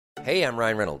Hey, I'm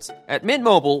Ryan Reynolds. At Mint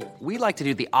Mobile, we like to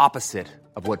do the opposite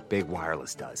of what Big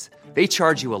Wireless does. They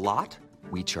charge you a lot,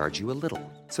 we charge you a little.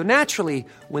 So naturally,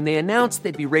 when they announced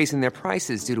they'd be raising their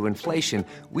prices due to inflation,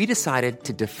 we decided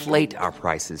to deflate our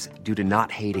prices due to not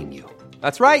hating you.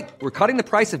 That's right. We're cutting the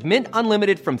price of Mint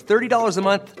Unlimited from $30 a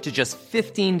month to just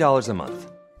 $15 a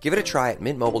month. Give it a try at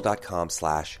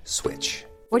mintmobile.com/switch.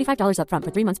 $45 up front for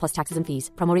 3 months plus taxes and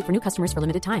fees. Promo rate for new customers for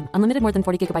limited time. Unlimited more than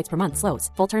 40 gigabytes per month. Slows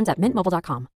full terms at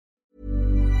mintmobile.com.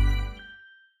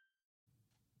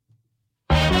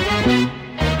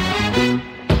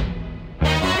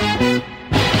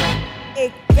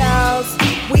 It girls,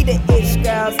 we the ish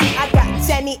girls. I got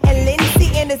Jenny and Lindsay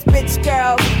in this bitch,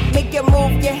 girl. Make you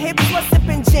move your hips while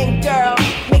sipping gin, girl.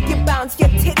 Make you bounce your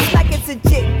tits like it's a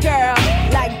jig, girl.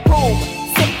 Like boom,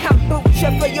 sip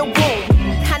kombucha for your womb.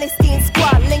 Honesty and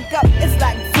squad link up, it's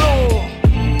like boom.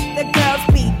 The girls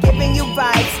be giving you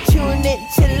vibes. Tune in,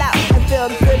 chill out, and feel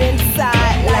good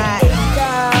inside. Like it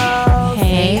girls.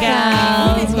 Hey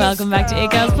girls, welcome back to It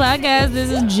Girls Podcast.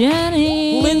 This is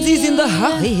Jenny. Lindsay's in the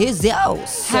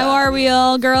house. How are we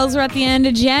all? Girls, we're at the end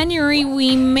of January.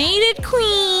 We made it,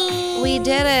 queen. We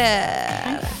did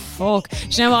it. Fuck. Do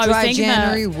you know what I was Dry thinking?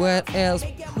 January, wet else.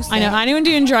 I know, anyone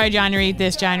doing dry January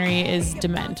this January is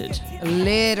demented.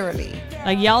 Literally.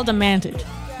 Like, y'all demented.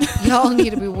 Y'all need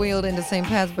to be wheeled into St.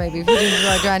 Pat's, baby. If you're doing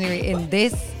dry January in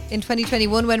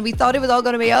 2021 when we thought it was all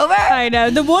going to be over. I know.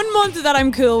 The 1 month that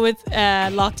I'm cool with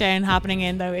lockdown happening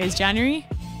in, though, is January.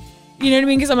 You know what I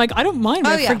mean? Because I'm like, I don't mind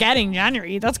forgetting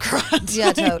January. That's grand.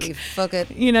 Yeah, totally. Fuck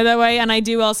it. You know, that way. And I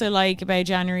do also like about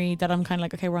January that I'm kind of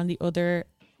like, okay, we're on the other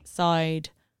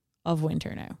side of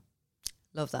winter now.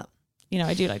 Love that. You know,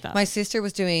 I do like that. My sister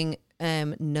was doing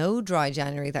no dry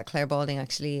January that Claire Balding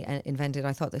actually invented.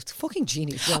 I thought that's fucking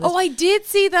genius. Oh, I did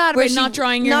see that. Where about not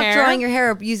drying your hair. Not drying your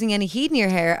hair or using any heat in your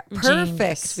hair. Perfect.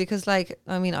 Genius. Because like,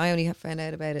 I mean, I only found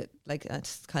out about it like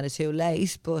it's kind of too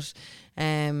late. But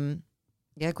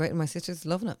yeah, great. And my sister's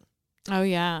loving it. Oh,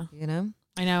 yeah. You know?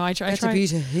 I know. I try. That's a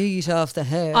bit of heat off the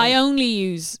hair. I only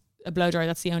use a blow dryer.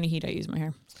 That's the only heat I use in my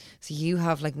hair. So you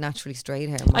have like naturally straight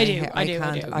hair. I do. Hair, I do.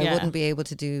 I wouldn't be able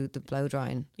to do the blow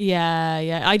drying.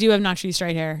 Yeah. I do have naturally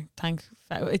straight hair.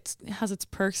 It has its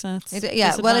perks and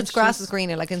its well, it's grass is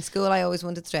greener. Like in school, I always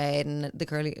wanted straight, and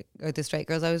the straight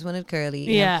girls always wanted curly.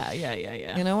 Yeah.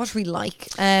 You know what we like.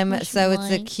 So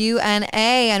it's a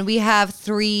Q&A, and we have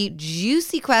 3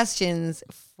 juicy questions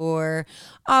for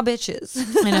our bitches.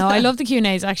 I know. I love the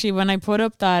Q&As. Actually, when I put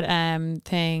up that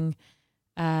thing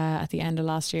at the end of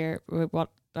last year, what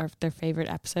their favorite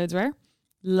episodes were,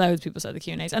 loads of people said the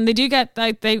Q&As, and they do get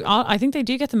I think they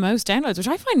do get the most downloads, which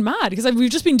I find mad because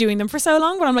we've just been doing them for so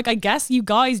long. But I'm like, I guess you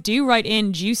guys do write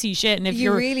in juicy shit, and if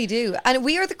you really do, and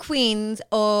we are the queens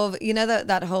of, you know,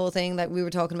 that whole thing that we were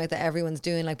talking about that everyone's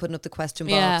doing, like putting up the question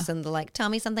box and they're like, tell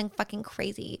me something fucking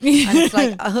crazy, and it's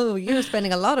like, oh, you're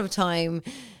spending a lot of time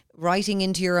writing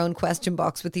into your own question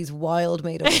box with these wild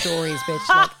made up stories, bitch.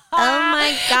 Like, oh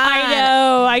my God. I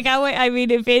know. I can't wait. I mean,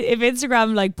 if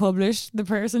Instagram like published the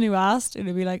person who asked,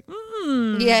 it'd be like,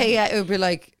 Yeah, it would be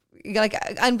like,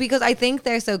 and because I think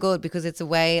they're so good because it's a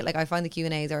way, like I find the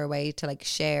Q&As are a way to like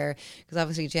share, because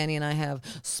obviously Jenny and I have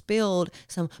spilled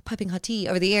some piping hot tea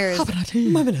over the years. And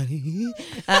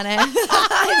I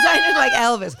sounded like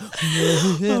Elvis.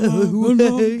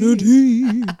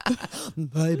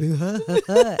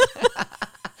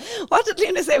 What did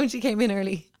Luna say when she came in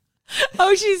early?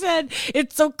 Oh, she said,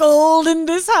 it's so cold in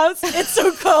this house. It's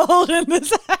so cold in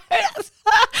this house.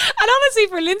 And honestly,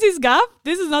 for Lindsay's gap,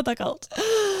 this is not that cold.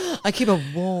 I keep it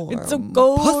warm. It's so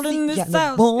cold in this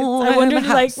house. I wonder if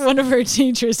like one of her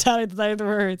teachers started to say the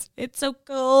words. It's so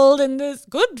cold in this.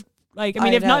 Good. Like, I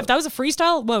mean, if that was a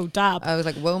freestyle, whoa, dab. I was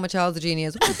like, whoa, my child's a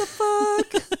genius. What the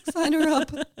fuck? Sign her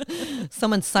up.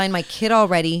 Someone signed my kid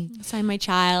already. Sign my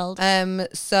child.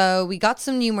 So we got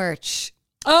some new merch.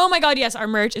 Oh my God, yes, our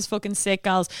merch is fucking sick,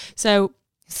 gals. So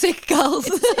sick gals.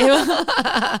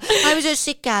 I was a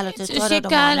sick gal at the sick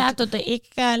gal after the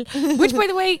ick gal. Which, by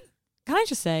the way, can I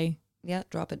just say? Yeah,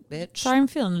 drop it, bitch. Sorry, I'm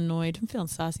feeling annoyed. I'm feeling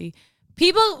sassy.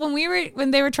 People, when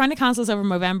they were trying to cancel us over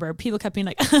Movember, people kept being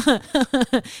like,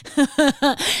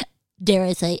 dare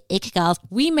I say, ick gals.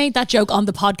 We made that joke on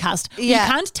the podcast.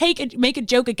 Yeah. You can't make a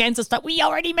joke against us that we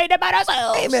already made about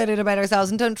ourselves. We made it about ourselves,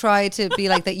 and don't try to be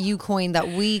like that. You coined that.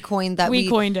 We coined that. We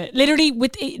coined it. Literally,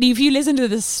 if you listen to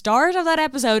the start of that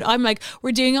episode, I'm like,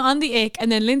 we're doing it on the ick,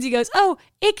 and then Lindsay goes, "Oh,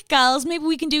 ick gals. Maybe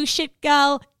we can do shit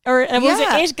gal, or was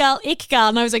it it gal, ick gal?"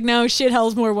 And I was like, "No, shit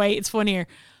holds more weight. It's funnier."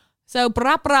 So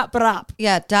brap, brap, brap.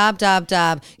 Yeah, dab, dab,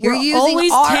 dab. You're We're using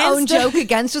always our 10 own joke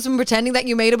against us and pretending that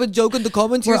you made up a joke in the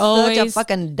comments. You're such a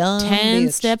fucking dumb 10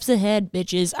 bitch. steps ahead,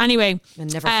 bitches. Anyway.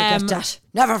 And never forget that.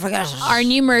 Never forget it. Our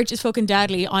new merch is fucking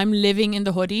deadly. I'm living in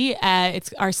the hoodie.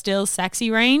 It's our Still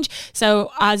Sexy range.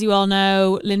 So as you all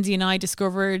know, Lindsay and I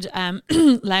discovered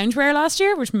loungewear last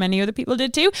year, which many other people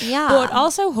did too. Yeah. But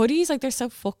also hoodies, like they're so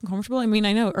fucking comfortable. I mean,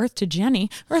 I know earth to Jenny,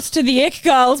 earth to the ick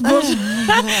girls, but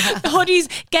hoodies,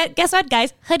 guess what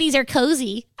guys? Hoodies are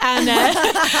cozy. And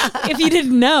if you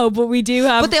didn't know, but we do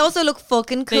have. But they also look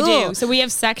fucking cool. They do. So we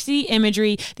have sexy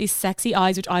imagery, these sexy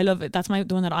eyes, which I love. That's the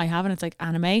one that I have, and it's like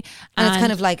anime. And it's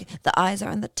kind of like the eyes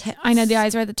are on the tits. I know the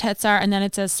eyes are where the tits are, and then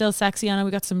it says Still Sexy on it. We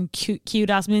got some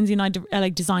cute ass. Lindsay and I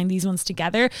like designed these ones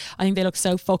together. I think they look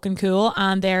so fucking cool,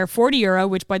 and they're €40,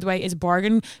 which by the way is a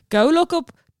bargain. Go look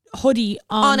up hoodie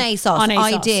on ASOS.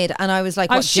 I did, and I was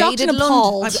like, I was shocked and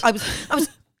appalled. I was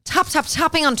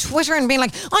tapping on Twitter and being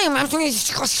like, I am absolutely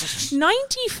disgusted.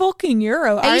 €90 fucking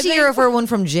 €80 for one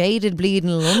from Jaded Bleed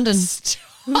in London.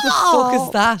 Who the fuck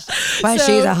is that? Well, So,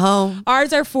 she's at home.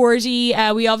 Ours are 40.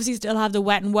 We obviously still have the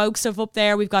wet and woke stuff up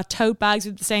there. We've got tote bags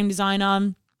with the same design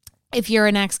on. If you're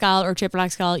an XGal or triple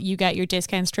XGal, you get your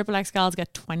discounts. Triple XGals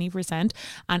get 20%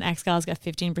 and XGals get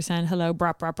 15%. Hello,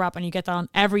 brap, brap, brap. And you get that on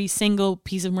every single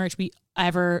piece of merch we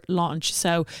ever launch.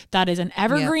 So that is an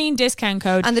evergreen discount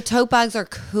code. And the tote bags are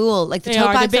cool. Like the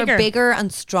tote bags are bigger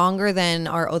and stronger than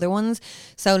our other ones.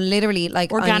 So literally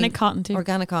like organic cotton too.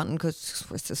 Organic cotton because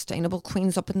we're sustainable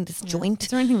queens up in this joint. Is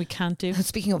there anything we can't do?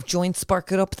 Speaking of joints,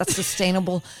 spark it up. That's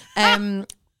sustainable.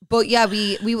 But yeah,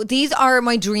 we these are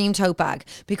my dream tote bag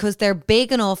because they're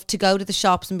big enough to go to the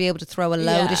shops and be able to throw a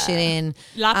load of shit in.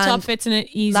 Laptop fits in it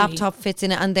easy. Laptop fits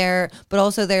in it, and they're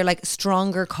like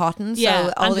stronger cotton. Yeah,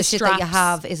 so all the shit that you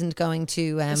have isn't going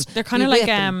to. They're kind of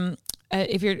like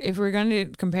if we're going to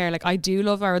compare, like I do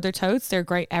love our other totes. They're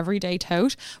great everyday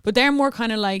tote, but they're more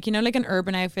kind of like, you know, like an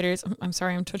Urban Outfitters. I'm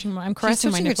sorry, I'm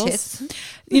caressing my nipples.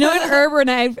 You know, an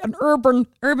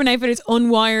Urban Outfitters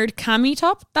unwired cami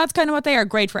top. That's kind of what they are.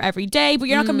 Great for every day, but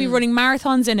you're not going to be running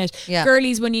marathons in it. Yeah.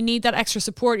 Girlies, when you need that extra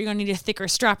support, you're going to need a thicker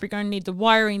strap. You're going to need the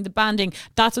wiring, the banding.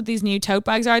 That's what these new tote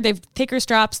bags are. They've thicker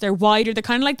straps. They're wider. They're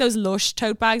kind of like those Lush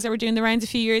tote bags that were doing the rounds a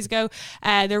few years ago.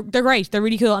 They're great. They're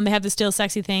really cool, and they have the Still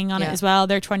Sexy thing on it as well.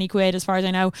 They're 20 quid as far as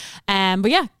I know.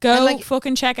 But yeah, go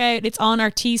fucking check out. It's on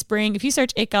our Teespring. If you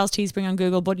search It Gals Teespring on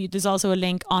Google, but there's also a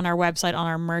link on our website on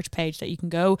our merch page that you can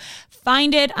go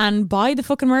find it and buy the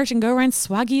fucking merch and go around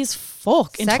swaggy as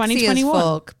fuck in 2021. As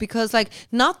fuck, because like,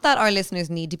 not that our listeners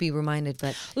need to be reminded,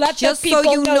 but let just people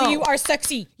so you know you are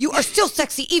sexy. You are still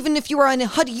sexy. Even if you are in a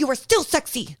hoodie, you are still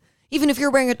sexy. Even if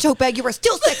you're wearing a tote bag, you are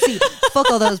still sexy.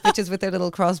 Fuck all those bitches with their little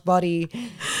crossbody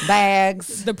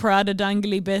bags. The Prada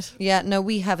dangly bit. Yeah, no,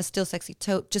 we have a Still Sexy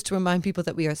tote just to remind people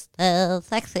that we are still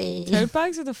sexy. Tote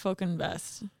bags are the fucking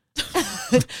best.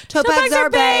 Tote bags are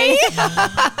bae.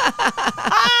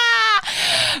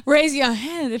 Raise your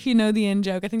hand if you know the in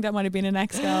joke. I think that might have been an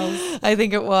X-Girls. I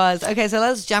think it was. Okay, so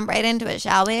let's jump right into it,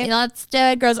 shall we? Let's do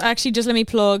it, girls. Actually, just let me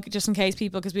plug, just in case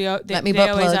people, because let me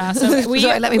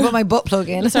put my butt plug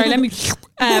in. Sorry, let me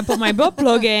put my butt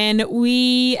plug in.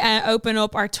 We open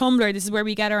up our Tumblr. This is where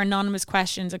we get our anonymous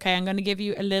questions. Okay, I'm going to give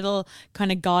you a little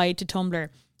kind of guide to Tumblr.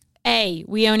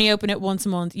 We only open it once a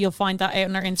month. You'll find that out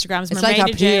on our Instagrams. It's like our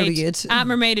period. At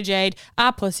Mermaid Jade,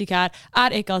 at Pussycat,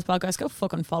 at It Girls Podcast. Go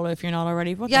fucking follow if you're not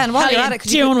already. What and while you're at it,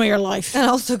 doing with your life? And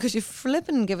also, could you flip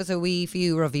and give us a wee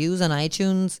few reviews on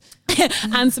iTunes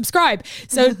and subscribe.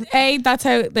 So that's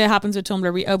how that happens with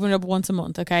Tumblr. We open it up once a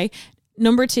month. Okay.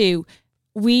 Number 2.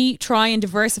 We try and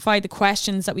diversify the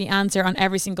questions that we answer on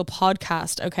every single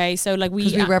podcast. Okay, so like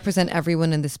we represent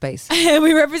everyone in this space.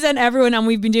 We represent everyone, and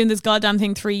we've been doing this goddamn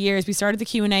thing 3 years. We started the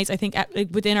Q&As, I think,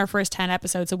 within our first 10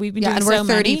 episodes. So we've been doing and so we're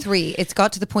 33. Many. It's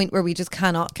got to the point where we just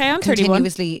cannot. Okay, I'm 31.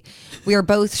 Continuously. We are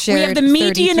both shared. We have the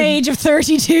median age of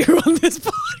 32 on this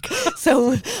podcast.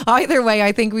 So either way,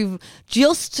 I think we've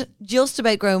just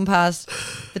about grown past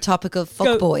the topic of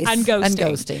fuckboys and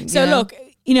ghosting. So look.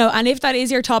 You know, and if that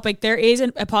is your topic, there is a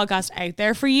podcast out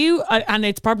there for you, and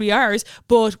it's probably ours,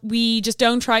 but we just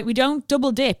don't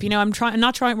double dip. You know, we're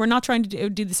not trying to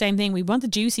do the same thing. We want the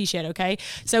juicy shit, okay?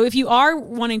 So if you are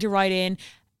wanting to write in,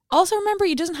 also remember,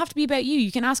 it doesn't have to be about you.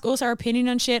 You can ask us our opinion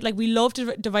on shit. Like, we love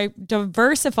to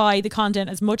diversify the content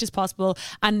as much as possible.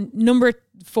 And number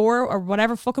 4, or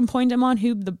whatever fucking point I'm on,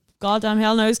 who the goddamn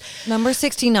hell knows. Number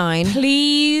 69.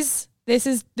 Please,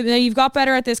 you've got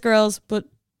better at this, girls, but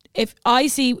if I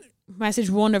see message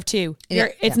 1 of 2,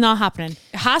 it's not happening.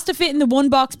 It has to fit in the one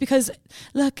box, because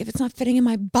look, if it's not fitting in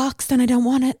my box, then I don't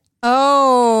want it.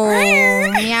 Oh,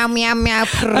 meow, meow, meow.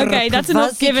 Okay, that's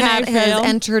enough giving out, has Phil.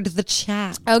 entered the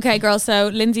chat. Okay, girls. So,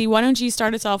 Lindsay, why don't you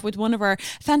start us off with one of our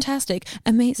fantastic,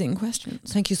 amazing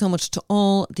questions? Thank you so much to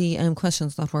all the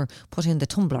questions that were put in the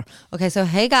Tumblr. Okay, so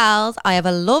hey gals, I have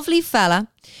a lovely fella.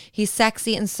 He's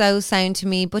sexy and so sound to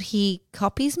me, but he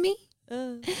copies me.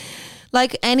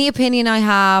 Like any opinion I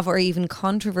have, or even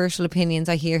controversial opinions,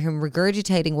 I hear him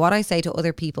regurgitating what I say to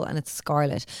other people, and it's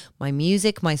scarlet. My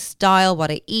music, my style, what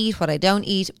I eat, what I don't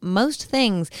eat, most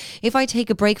things. If I take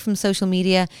a break from social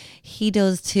media, he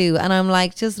does too. And I'm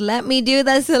like, just let me do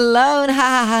this alone. Ha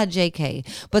ha ha, JK.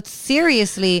 But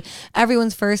seriously,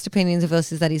 everyone's first opinions of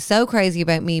us is that he's so crazy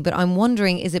about me, but I'm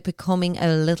wondering, is it becoming a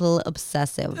little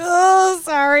obsessive? Oh,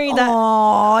 sorry. I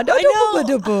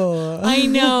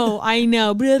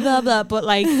know. Blah, blah, blah. But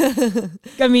like,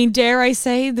 I mean, dare I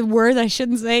say the word I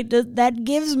shouldn't say? That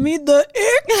gives me the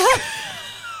ick.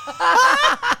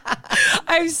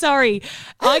 I'm sorry.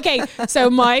 Okay,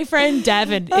 so my friend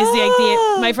Devin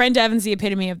is my friend Devin's the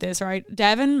epitome of this, right?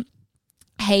 Devin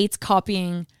hates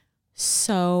copying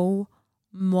so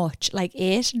much. Like,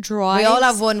 it drives We all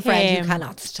have one friend him. who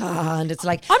cannot stand. It's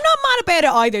like, I'm not mad about it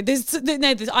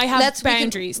either. I have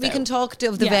boundaries. We can talk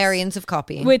of the Yes. variance of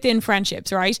copying. within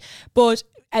friendships, right? But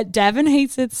Devin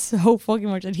hates it so fucking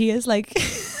much, and he is like,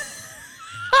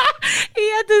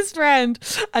 he had this friend,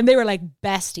 and they were like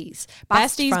besties,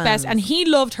 friends. and he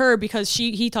loved her because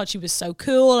he thought she was so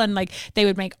cool, and like they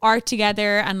would make art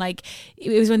together, and like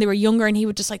it was when they were younger, and he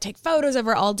would just like take photos of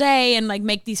her all day and like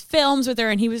make these films with her,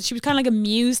 and she was kind of like a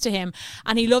muse to him,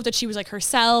 and he loved that she was like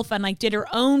herself and like did her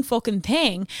own fucking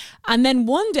thing. And then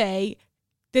one day,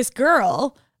 this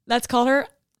girl, let's call her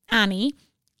Annie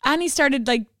started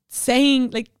like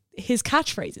saying like his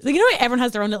catchphrases. Like, you know how everyone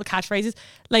has their own little catchphrases?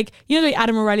 Like, you know the way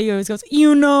Adam Morelli always goes,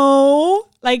 you know?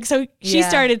 Like, so she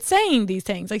started saying these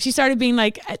things. Like, she started being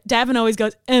like, Devin always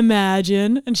goes,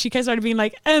 imagine. And she kind of started being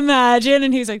like, imagine.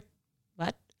 And he was like,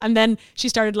 what? And then she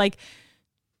started like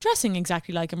dressing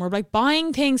exactly like him, or like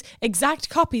buying things, exact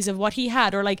copies of what he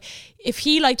had. Or like, if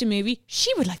he liked a movie,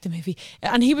 she would like the movie.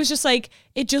 And he was just like,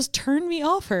 it just turned me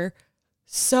off her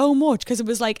so much, because it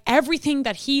was like everything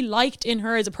that he liked in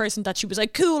her as a person, that she was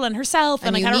like cool and herself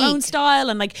and like had her own style,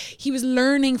 and like he was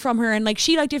learning from her, and like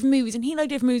she liked different movies and he liked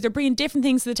different movies. They're bringing different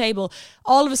things to the table.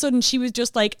 All of a sudden she was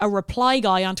just like a reply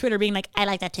guy on Twitter being like, I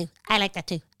like that too, I like that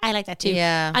too, I like that too.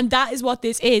 Yeah. And that is what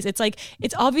this is. It's like,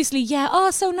 it's obviously,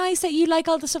 so nice that you like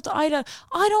all the stuff that I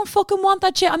don't fucking want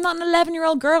that shit. I'm not an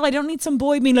 11-year-old girl. I don't need some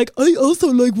boy being like, I also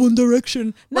like One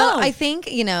Direction. No. Well, I think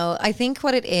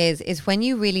what it is when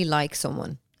you really like someone,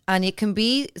 and it can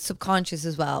be subconscious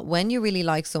as well. When you really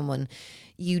like someone,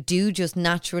 you do just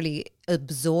naturally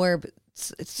absorb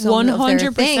some of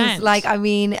their 100%. things. Like, I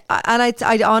mean, and I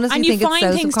honestly And you think it's find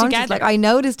so things subconscious. together. Like, I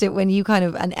noticed it when you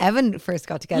and Evan first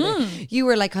got together. You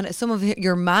were like, kind of, some of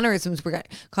your mannerisms were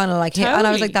kind of like, and I was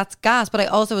Totally. like, that's gas. But I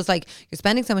also was like, you're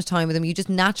spending so much time with them, you just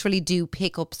naturally do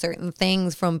pick up certain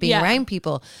things from being around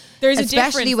people. There's a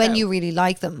especially difference, when though. you really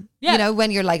like them. Yeah. You know, when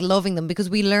you're like loving them, because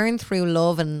we learn through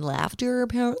love and laughter.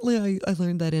 Apparently, I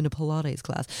learned that in a Pilates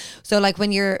class. So like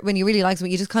when you really like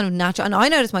something, you just kind of natural. And I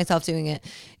noticed myself doing it,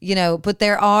 you know. But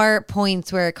there are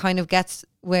points where it kind of gets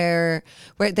where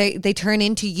they turn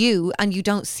into you, and you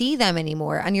don't see them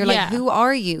anymore, and you're like, who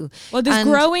are you? Well, there's And-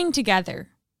 growing together,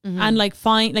 and like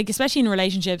especially in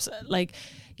relationships, like,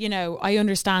 you know, I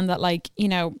understand that, like, you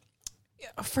know,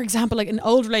 for example, like in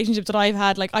old relationships that I've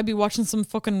had, like I'd be watching some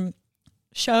fucking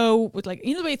show with, like,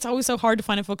 you know the way it's always so hard to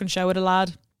find a fucking show with a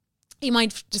lad. You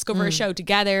might just go for a show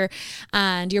together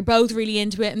and you're both really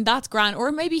into it, and that's grand.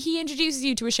 Or maybe he introduces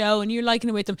you to a show and you're liking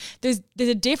it with them. There's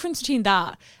a difference between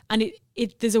that, and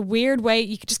there's a weird way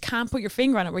you just can't put your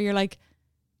finger on it, where you're like,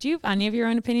 do you have any of your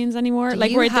own opinions anymore? Do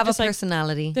like, you where have they're just a like,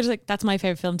 personality? they're just like, that's my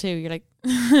favorite film too. You're like,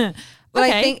 Well,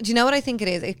 okay. I think, do you know what I think it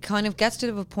is? It kind of gets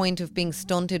to a point of being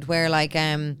stunted where like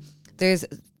there's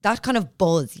that kind of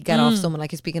buzz you get off someone,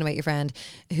 like you're speaking about your friend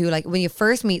who, like, when you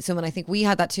first meet someone, I think we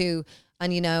had that too.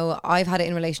 And, you know, I've had it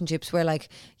in relationships where like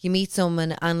you meet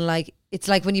someone and like, it's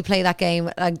like when you play that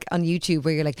game like on YouTube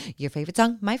where you're like, your favorite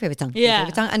song, my favorite song, your Yeah.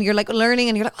 favorite song, and you're like learning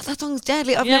and you're like, oh, that song's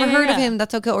deadly. I've never heard of him.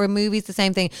 That's okay. Or movies, the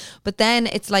same thing. But then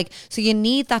it's like, so you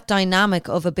need that dynamic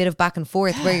of a bit of back and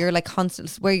forth where you're like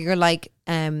constant, where you're like,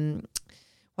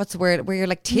 what's the word? Where you're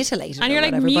like titillated, and you're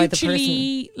like by the person.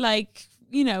 mutually, like,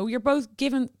 you know, you're both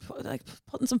putting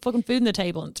some fucking food on the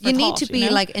table. And You need to be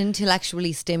like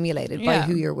intellectually stimulated by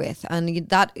who you're with, and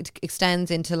it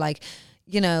extends into like,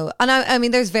 you know, and I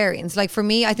mean, there's variance. Like for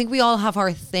me, I think we all have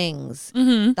our things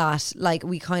that like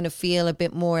we kind of feel a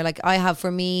bit more like I have.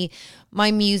 For me,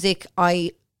 my music,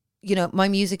 I you know, my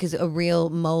music is a real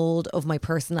mold of my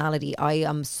personality. I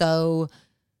am so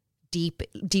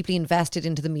deeply invested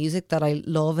into the music that I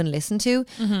love and listen to.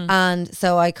 And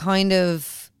so I kind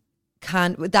of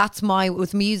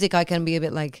with music, I can be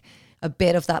a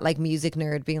bit of that like music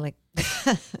nerd being like,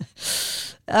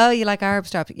 oh, you like Arab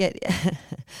Strap? Yeah.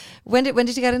 When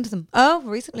did you get into them? Oh,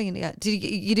 recently. Yeah.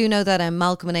 You do know that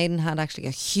Malcolm and Aidan had actually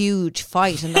a huge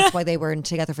fight, and that's why they weren't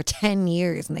together for 10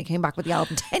 years, and they came back with the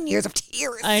album 10 Years of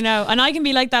Tears. I know. And I can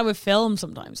be like that with film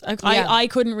sometimes. I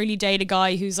couldn't really date a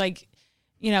guy who's like,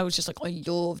 you know, it's just like, I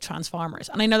love Transformers.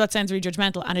 And I know that sounds really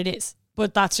judgmental, and it is.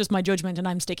 But that's just my judgment, and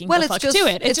I'm sticking to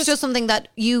it. It's just something that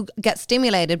you get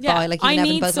stimulated by. Like you and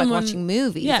Evan both like watching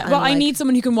movies. Yeah, well, I need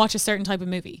someone who can watch a certain type of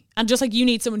movie. And just like you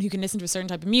need someone who can listen to a certain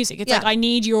type of music. It's like I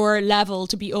need your level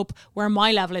to be up where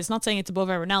my level is. Not saying it's above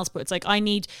everyone else, but it's like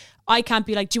I can't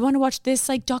be like, do you want to watch this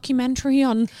like documentary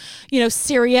on, you know,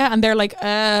 Syria? And they're like,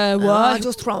 what?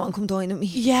 Just throw on Come Dine at me.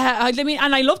 Yeah, I mean,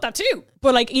 and I love that too.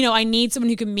 But like, you know, I need someone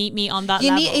who can meet me on that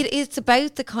level. It's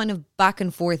about the kind of back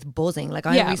and forth buzzing. Like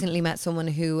I recently met someone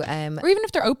who... or even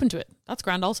if they're open to it. That's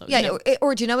grand also. Yeah, you know?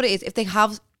 or do you know what it is? If they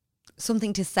have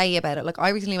something to say about it. Like I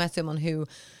recently met someone who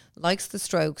likes the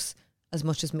Strokes as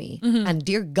much as me. And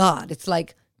dear God, it's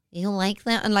like, you like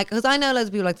that? And like, because I know loads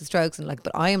of people like the Strokes, and like,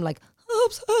 but I am like,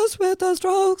 obsessed with the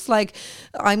Strokes. Like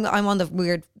I'm on the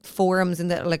weird forums in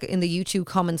the YouTube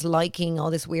comments liking all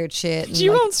this weird shit. Do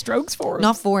you own Strokes forums?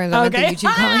 Not forums. I meant the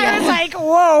YouTube comments. I was like,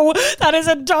 whoa, that is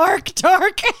a dark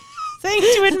thing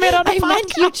to admit on a podcast. I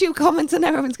meant YouTube comments, and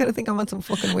everyone's gonna think I'm on some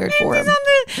fucking weird forum.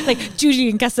 Like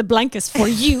Julian Casablancas for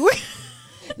you.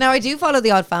 Now I do follow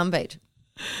the odd fan page.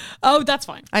 Oh, that's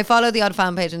fine. I follow the odd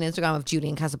fan page on Instagram of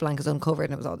Julian Casablancas Uncovered,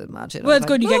 and it was all this mad shit. Well, it's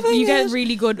good. You get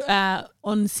really good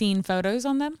unseen photos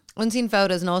on them. Unseen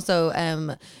photos, and also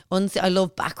I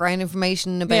love background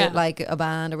information about like a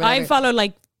band or whatever. I follow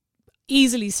like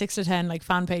easily 6 to 10 like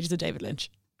fan pages of David Lynch.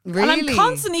 Really? And I'm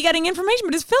constantly getting information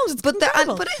about his films. It's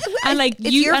incredible. And like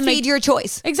it's your feed, like, your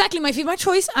choice. Exactly, my feed, my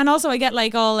choice. And also I get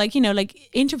like all like, you know, like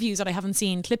interviews that I haven't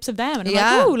seen, clips of them. And I'm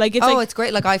like, oh, like it's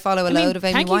great. Like I follow a load of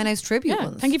Amy Winehouse tribute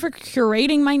ones. Thank you for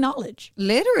curating my knowledge.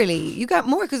 Literally, you got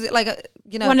more because like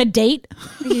you know. Want a date?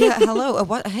 Yeah, hello.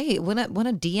 What? Hey, want a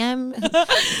DM?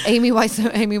 Amy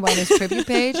Winehouse tribute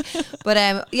page.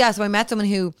 But so I met someone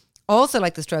who also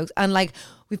liked the Strokes, and like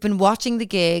we've been watching the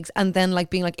gigs, and then like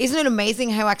being like, isn't it amazing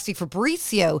how actually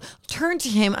Fabrizio turned to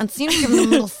him and seemed to give him the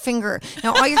middle finger.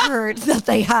 Now I heard that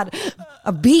they had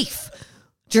a beef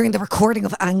during the recording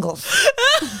of Angles.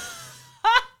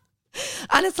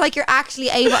 And it's like you're actually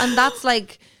able, and that's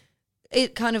like,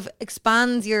 it kind of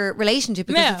expands your relationship,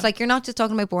 because it's like you're not just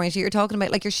talking about boring shit, you're talking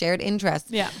about like your shared interests.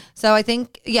 Yeah. So I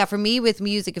think, for me with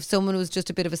music, if someone was just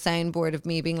a bit of a soundboard of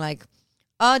me being like,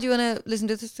 oh, do you want to listen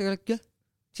to this? They're like, yeah.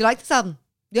 Do you like this album?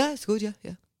 Yeah, it's good, yeah.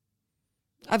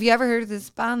 Have you ever heard of this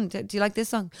band? Do you like this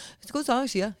song? It's a good song,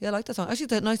 actually, yeah. Yeah, I like that song. Actually,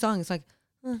 it's a nice song. It's like,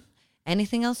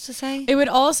 anything else to say? It would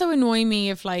also annoy me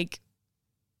if like,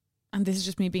 and this is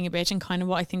just me being a bitch and kind of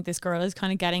what I think this girl is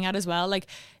kind of getting at as well, like,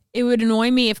 it would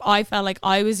annoy me if I felt like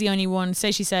I was the only one.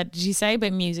 Did she say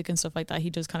about music and stuff like that? He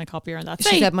does kind of copy her on that.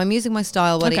 She said, my music, my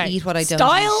style, what I eat, what I don't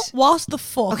Style? eat. What the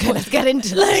fuck? Okay, let's get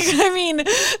into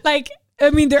it. I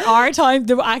mean, there are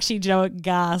times, actually, do you know what,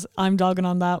 gas, I'm dogging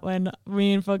on that when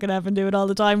me and fucking Evan do it all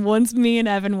the time. Once me and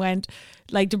Evan went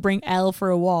like to bring Elle for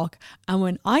a walk, and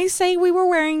when I say we were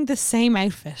wearing the same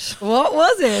outfit. What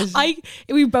was it?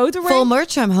 We both were wearing... Full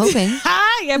merch, I'm hoping.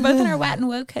 Yeah, both in our wet and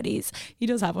woke hoodies. He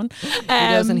does have one. He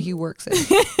does, and he works it.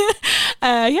 He hasn't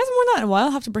worn that in a while.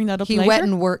 I'll have to bring that up later. He wet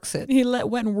and works it. He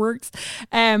wet and works.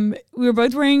 We were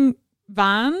both wearing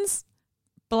Vans,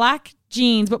 black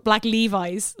jeans, but black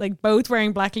Levi's, like both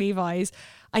wearing black Levi's.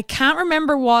 I can't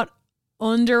remember what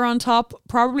under on top,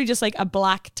 probably just like a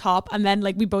black top, and then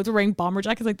like we both were wearing bomber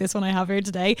jackets like this one I have here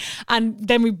today, and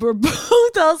then we were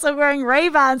both also wearing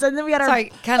Ray-Bans, and then we had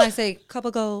can I say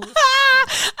couple goals?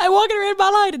 I'm walking around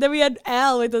Malahide, and then we had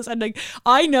Elle with us, and like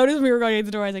I noticed when we were going out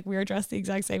the door, I was like, we were dressed the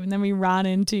exact same, and then we ran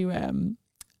into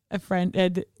a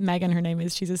friend, Megan, her name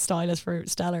is, she's a stylist for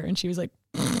Stellar, and she was like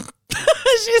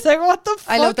she's like, what the fuck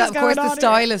I love that. is Of course, going the on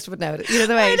stylist would know it. You know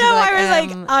the way. I know. I was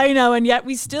like, I know, and yet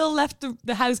we still left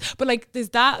the house. But like, there's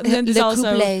that, and then there's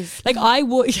also like, I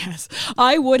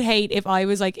would hate if I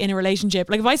was like in a relationship.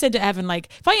 Like if I said to Evan, like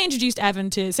if I introduced Evan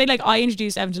to, say, like I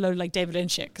introduced Evan to a load of like David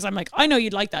Lynch shit, because I'm like, I know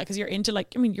you'd like that because you're into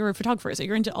like, I mean, you're a photographer, so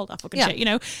you're into all that fucking shit, you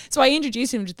know. So I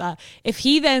introduced him to that. If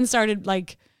he then started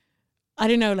like, I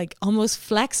don't know, like almost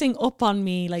flexing up on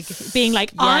me, like being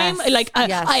like, I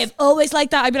have always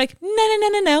liked that. I'd be like,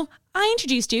 no. I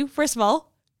introduced you, first of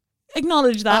all.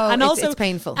 acknowledge that. And also, it's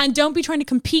painful. And don't be trying to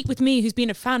compete with me, who's been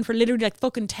a fan for literally like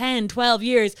fucking 10, 12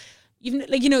 years. Even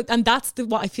like, you know, and that's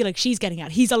what I feel like she's getting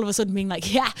at. He's all of a sudden being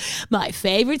like, yeah, my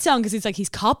favorite song, because it's like he's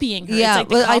copying her. Yeah,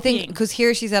 it's like I think because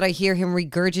here she said, I hear him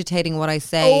regurgitating what I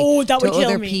say that to would kill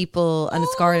other me. people, and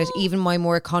Scarlett, even my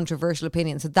more controversial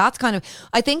opinions. So that's kind of,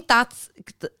 I think that's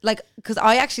like, because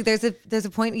I actually there's a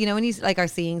point, you know, when you like are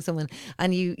seeing someone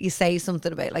and you say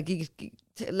something about like you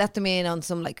let them in on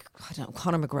some like, I don't know,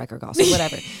 Conor McGregor gossip,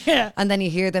 whatever. Yeah. And then you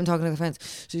hear them talking to their friends.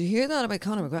 Did you hear that about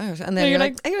Conor McGregor? And then No, you're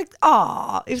like,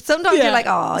 aw. If sometimes you're like,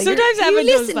 aw. Sometimes you Evan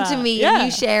does listen that. to me Yeah. and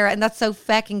you share it, and that's so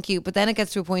fucking cute. But then it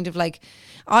gets to a point of like,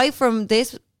 from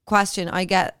this question, I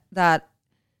get that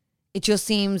it just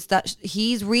seems that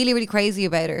he's really, really crazy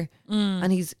about her,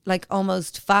 and he's like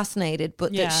almost fascinated,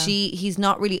 but that he's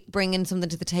not really bringing something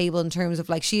to the table in terms of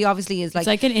like, she obviously is like, it's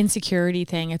like an insecurity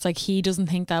thing. It's like he doesn't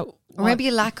think that, or maybe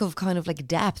a lack of kind of like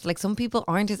depth. Like some people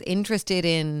aren't as interested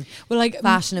in like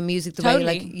fashion and music the way,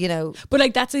 like, you know. But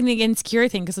like that's an insecure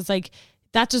thing, because it's like,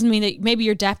 that doesn't mean that maybe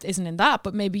your depth isn't in that,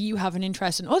 but maybe you have an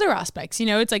interest in other aspects. You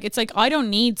know, it's like I don't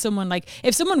need someone like,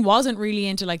 if someone wasn't really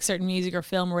into like certain music or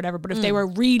film or whatever, but if they were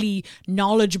really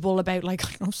knowledgeable about like,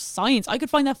 I don't know, science, I could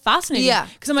find that fascinating. Yeah,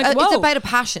 because I'm like, whoa, it's about a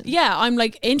passion. Yeah, I'm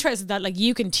like interested that like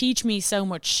you can teach me so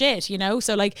much shit, you know.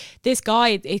 So like this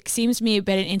guy, it seems to me a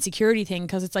bit an insecurity thing,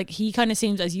 because it's like he kind of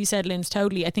seems, as you said, Linz,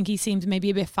 totally. I think he seems maybe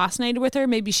a bit fascinated with her.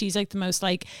 Maybe she's like the most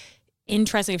like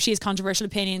interesting. If she has controversial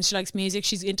opinions, she likes music,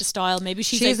 she's into style, maybe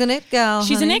she's like, an it girl.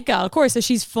 She's an it girl, of course. So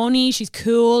she's funny, she's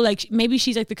cool, like maybe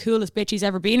she's like the coolest bitch he's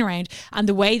ever been around, and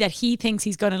the way that he thinks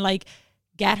he's gonna like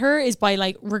get her is by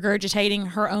like regurgitating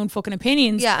her own fucking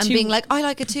opinions. Yeah, and being like, I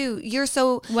like it too. You're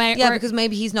so because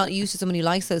maybe he's not used to someone who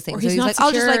likes those things. Or So he's like,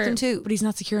 I'll just like them too. But he's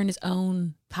not secure in his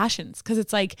own passions, because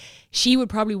it's like she would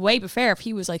probably way prefer if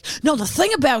he was like, no, the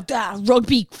thing about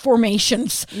rugby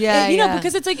formations. Yeah, you know, yeah.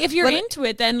 because it's like if you're into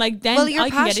it, then like your I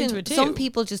passion, can get into it too. Some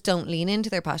people just don't lean into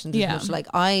their passions as much. Like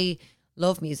I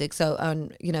love music, so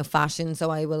and you know, fashion. So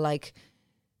I will like,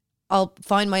 I'll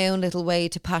find my own little way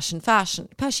to fashion. Passion.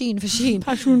 But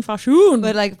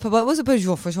like, what was it?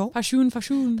 Passion.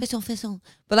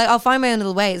 But like, I'll find my own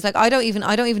little ways. Like, I don't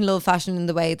even love fashion in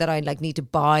the way that I like need to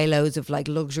buy loads of like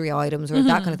luxury items or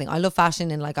that kind of thing. I love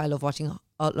fashion, and like I love watching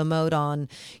La Mode on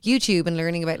YouTube and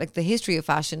learning about like the history of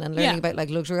fashion and learning about like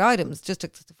luxury items just to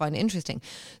find it interesting.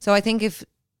 So I think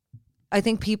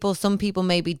some people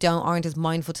maybe aren't as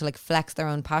mindful to like flex their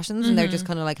own passions, and they're just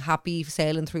kind of like happy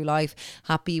sailing through life,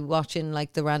 happy watching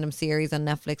like the random series on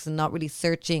Netflix and not really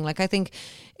searching. Like I think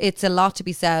it's a lot to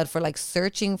be said for like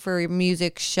searching for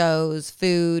music, shows,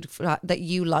 food that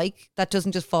you like, that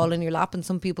doesn't just fall in your lap. And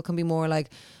some people can be more like,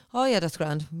 oh yeah, that's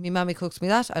grand. Me mammy cooks me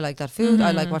that. I like that food.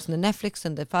 I like watching the Netflix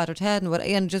and the Father Ted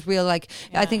and just real like,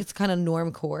 I think it's kind of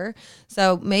norm core.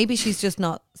 So maybe she's just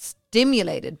not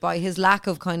stimulated by his lack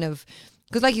of kind of,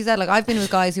 because like you said, like I've been with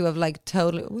guys who have like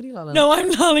totally, what are you lolling? No, I'm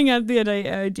lolling at the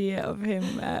idea of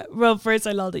him. Well, first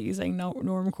I lolled at you saying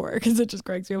normcore, because it just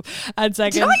cracks me up. And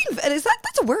second,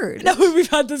 that's a word? No, we've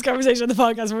had this conversation on the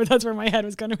podcast where that's where my head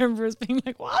was going. I remember us being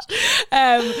like, what?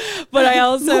 But I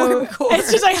also, it's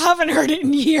just I haven't heard it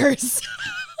in years.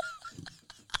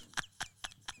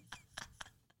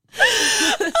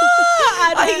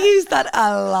 I use that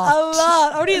a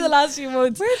lot. Only in the last few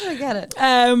months. Where did I get it?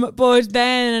 But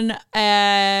then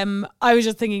I was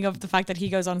just thinking of the fact that he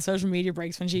goes on social media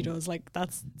breaks when she does. Like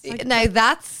that's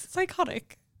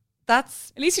psychotic.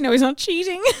 That's at least you know he's not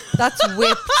cheating. That's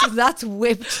whipped. That's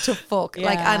whipped to fuck. Yeah.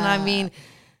 Like, and I mean,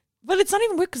 but it's not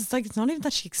even whipped, because it's not even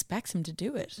that she expects him to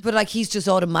do it. But like he's just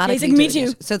automatically. He's like, me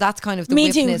too. So that's kind of the me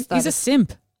whippedness. Too. He's a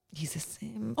simp. He's a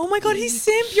simp. Oh my God, he's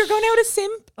simp. You're going out as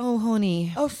simp. Oh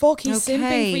honey. Oh fuck, he's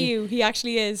simping for you. He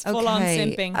actually is full on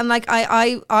simping. And like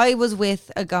I was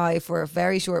with a guy for a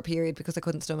very short period because I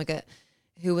couldn't stomach it,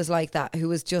 who was like that, who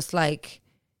was just like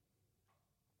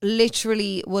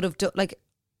literally would have done, like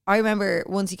I remember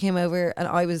once he came over and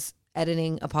I was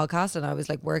editing a podcast and I was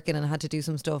like working and I had to do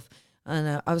some stuff,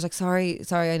 and I was like sorry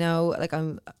I know, like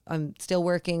I'm still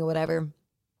working or whatever,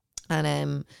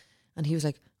 and he was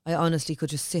like, I honestly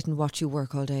could just sit and watch you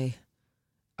work all day.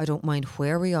 I don't mind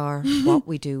where we are, what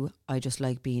we do. I just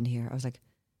like being here. I was like,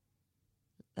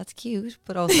 that's cute.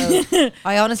 But also,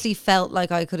 I honestly felt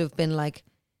like I could have been like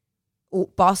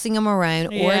bossing him around,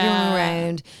 ordering him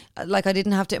around. Like I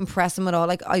didn't have to impress him at all.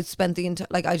 Like I spent the entire,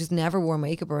 like I just never wore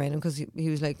makeup around him because he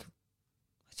was like,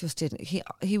 I just didn't.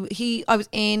 I was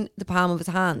in the palm of his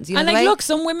hands. You know, and like, look,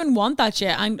 some women want that shit,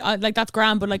 and like that's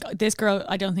grand. But like this girl,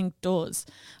 I don't think does.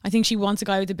 I think she wants a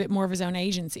guy with a bit more of his own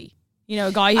agency. You know,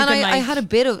 a guy who and can I had a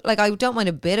bit of like, I don't mind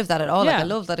a bit of that at all. Yeah. Like I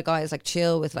love that a guy is like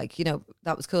chill with like, you know,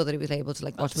 that was cool that he was able to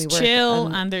like watch me work. chill,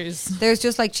 and there's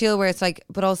just like chill where it's like,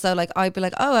 but also like I'd be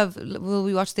like, oh, will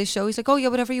we watch this show? He's like, oh yeah,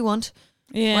 whatever you want.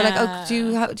 yeah. Or like, oh,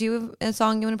 do you have a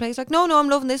song you want to play? He's like, no, I'm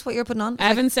loving this. What you're putting on? It's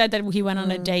Evan said that he went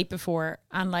on a date before,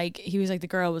 and like he was like, the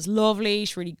girl was lovely,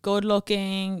 she's really good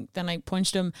looking. Then I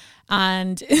punched him,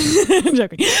 and I'm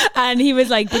joking. And he was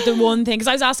like, but the one thing, because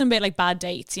I was asking him about like bad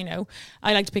dates, you know,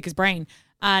 I like to pick his brain.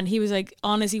 And he was like,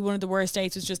 honestly, one of the worst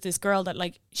dates was just this girl that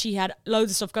like, she had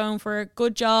loads of stuff going for her,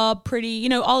 good job, pretty, you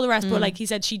know, all the rest. But like he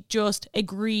said, she just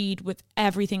agreed with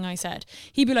everything I said.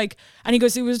 He'd be like, and he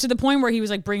goes, it was to the point where he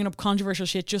was like bringing up controversial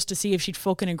shit just to see if she'd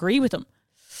fucking agree with him.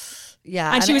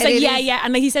 Yeah. And she was like, yeah.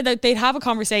 And like he said that they'd have a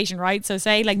conversation, right? So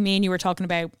say like me and you were talking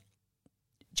about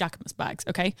Jacquemus bags,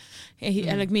 okay?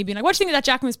 And like me being like, what do you think of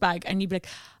that Jacquemus bag? And you'd be like,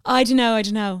 I don't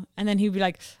know. And then he'd be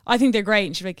like, I think they're great.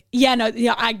 And she'd be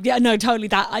like, no, totally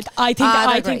that. I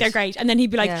think they're great. And then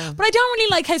he'd be like, but I don't really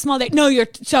like how small they. No, you're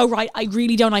so right. I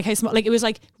really don't like how small. Like it was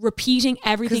like repeating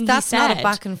everything he said. Because that's not a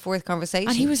back and forth conversation.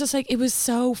 And he was just like, it was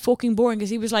so fucking boring because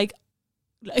he was like,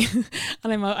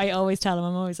 and I always tell him,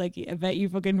 I'm always like, I bet you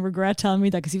fucking regret telling me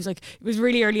that, because he was like, it was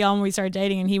really early on when we started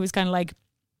dating, and he was kind of like,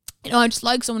 you know, I just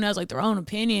like someone else, like their own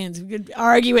opinions. You could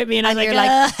argue with me, and I was you're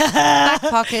like, back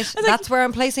pocket. That's where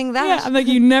I'm placing that. yeah, I'm like,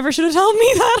 you never should have told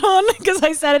me that, hon, because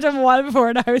I said it to him a while before,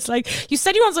 and I was like, you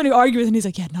said you want someone to argue with, and he's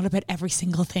like, yeah, not about every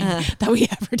single thing that we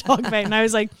ever talk about. And I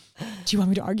was like, do you want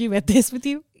me to argue about this with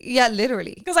you? Yeah,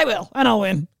 literally. Because I will, and I'll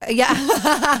win. Yeah.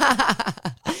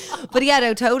 But yeah,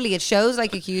 no, totally. It shows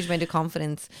like a huge amount of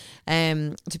confidence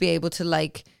to be able to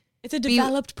like. It's a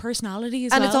developed personality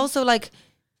as well. And it's also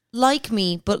like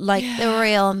me, but like the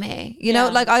real me, you know,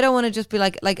 like I don't want to just be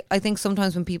like I think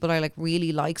sometimes when people are like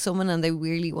really like someone and they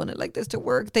really want it like this to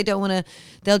work, they don't want to,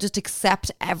 they'll just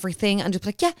accept everything and just be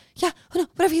like, yeah, oh no,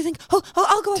 whatever you think, oh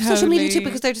I'll go off social media too,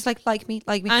 because they're just like me.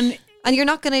 And you're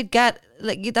not going to get,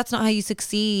 like, that's not how you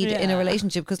succeed in a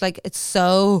relationship, because like it's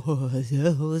so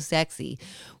sexy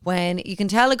when you can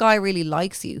tell a guy really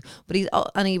likes you, but he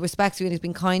respects you and he's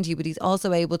been kind to you, but he's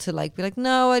also able to like be like,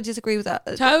 no, I disagree with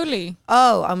that. Totally.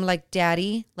 Oh, I'm like,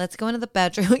 daddy, let's go into the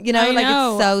bedroom. You know, like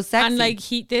it's so sexy. And like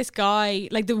this guy,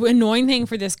 like the annoying thing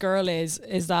for this girl is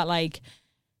that like,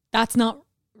 that's not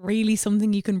really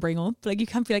something you can bring up. Like you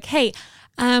can't be like, hey,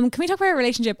 can we talk about our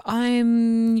relationship?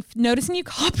 I'm noticing you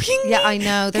copying me. Yeah, I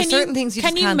know. There's certain things you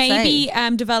just can't say. Can you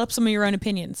maybe develop some of your own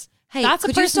opinions? Hey, that's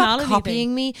could a you stop personality copying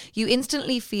thing. me? You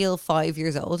instantly feel 5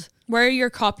 years old. Where are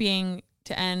your copying,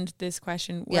 to end this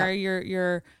question, where are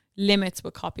your limits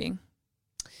with copying?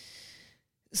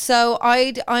 So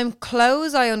I'm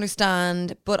close, I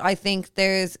understand, but I think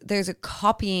there's a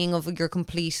copying of your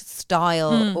complete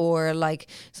style or like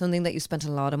something that you spent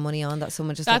a lot of money on that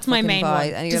someone just that's my main one.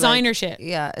 And Designer like, shit.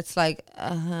 Yeah, it's like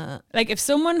like if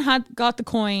someone had got the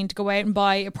coin to go out and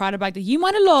buy a Prada bag that you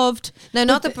might have loved. No,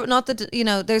 not the you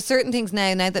know, there's certain things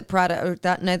now that Prada or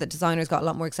now that designers got a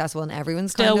lot more accessible and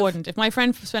everyone's still wouldn't. If my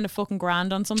friend spent a fucking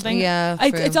grand on something,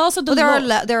 it's also the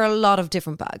there are a lot of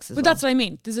different bags as well. That's what I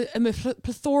mean. There's a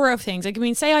plethora of things. Like, I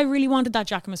mean, say I really wanted that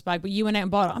Jacquemus bag, but you went out and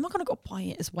bought it. I'm not going to go buy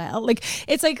it as well. Like,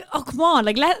 it's like, oh, come on.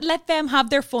 Like, let them have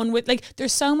their fun with, like,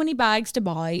 there's so many bags to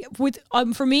buy. With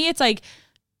for me, it's like,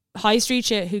 high street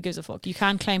shit, who gives a fuck? You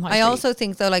can't claim high street. I also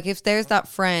think, though, like, if there's that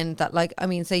friend that, like, I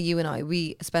mean, say you and I,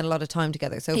 we spend a lot of time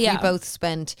together. So if we both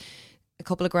spent a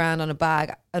couple of grand on a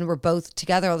bag and we're both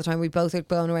together all the time, we both are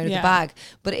going around with the bag.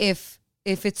 But if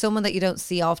it's someone that you don't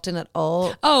see often at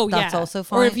all, that's also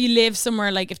fine. Or if you live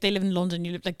somewhere, like if they live in London,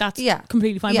 you live like that's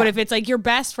completely fine. But if it's like your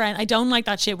best friend, I don't like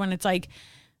that shit when it's like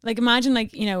imagine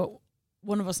like, you know,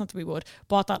 one of us, not that we would,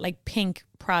 bought that like pink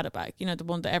Prada bag, you know, the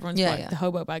one that everyone's bought, the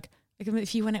hobo bag. Like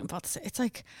if you went out and bought this, it's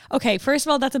like, okay, first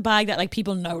of all, that's a bag that like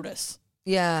people notice.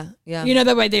 Yeah. You know,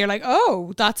 the way they're like,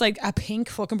 oh, that's like a pink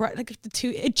fucking Prada. Like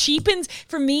it cheapens.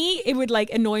 For me, it would like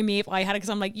annoy me if I had it, because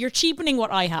I'm like, you're cheapening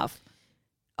what I have.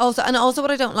 Also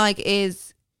what I don't like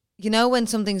is, you know, when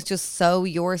something's just so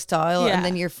your style and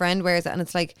then your friend wears it and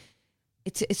it's like,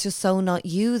 it's just so not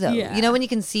you though. Yeah. You know, when you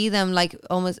can see them like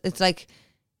almost, it's like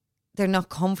they're not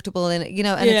comfortable in it, you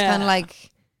know, and it's kind of like.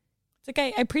 It's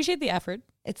okay. I appreciate the effort.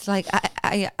 It's like,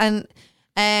 I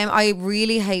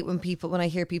really hate when I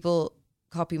hear people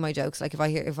copy my jokes. Like if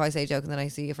I say a joke and then I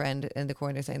see a friend in the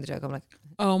corner saying the joke, I'm like,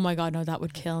 oh my God, no, that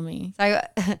would kill me.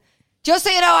 Just so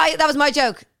you know, that was my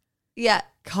joke. Yeah.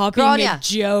 Copying a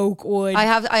joke would. I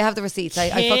have the receipts. I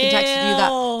fucking texted you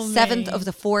that 7th of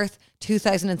the 4th,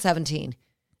 2017.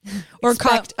 Or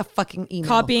expect a fucking email.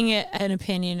 Copying an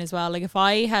opinion as well. Like if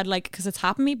I had like, because it's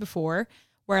happened to me before,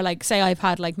 where like say I've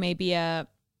had like maybe a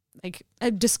like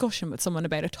a discussion with someone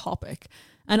about a topic,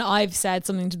 and I've said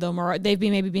something to them, or they've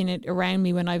been around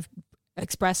me when I've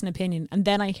expressed an opinion, and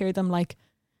then I hear them like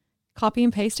copy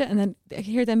and paste it, and then I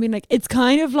hear them being like, it's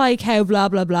kind of like how blah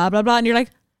blah blah blah blah, and you're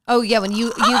like, oh yeah, when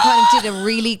you kind of did a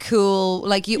really cool,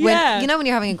 like when when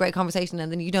you're having a great conversation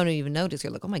and then you don't even notice,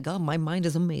 you're like, oh my god, my mind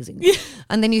is amazing,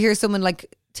 and then you hear someone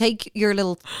like take your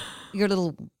little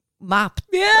map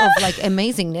of like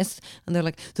amazingness, and they're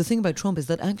like, the thing about Trump is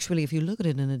that actually if you look at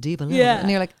it in a deeper level, and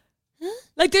you're like,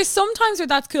 like there's sometimes where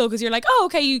that's cool because you're like, oh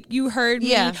okay, you heard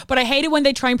me, but I hate it when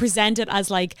they try and present it as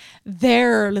like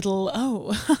their little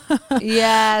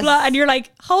yes, and you're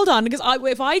like, hold on, because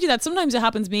if I do that, sometimes it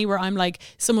happens to me where I'm like,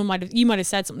 you might have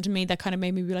said something to me that kind of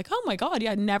made me be like, oh my god,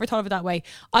 yeah, I never thought of it that way.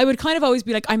 I would kind of always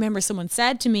be like, I remember someone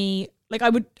said to me, like I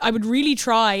would really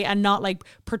try and not like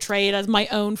portray it as my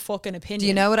own fucking opinion. Do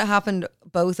you know what it happened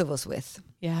both of us with?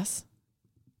 Yes.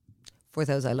 For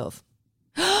Those I Love.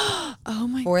 Oh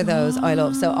my god. For Those I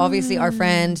Love. So obviously our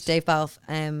friend Dave Balfe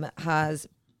has,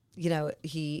 you know,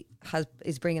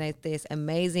 is bringing out this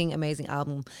amazing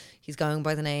album. He's going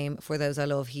by the name For Those I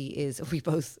Love.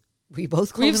 We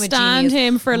both call him a genius. We've stand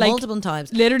him for like multiple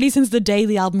times, literally since the day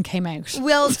the album came out.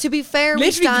 Well, to be fair,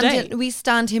 we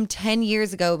stand him 10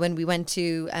 years ago when we went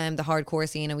to the hardcore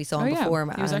scene and we saw him perform,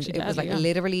 and it was like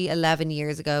literally 11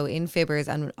 years ago in Fibbers.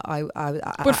 And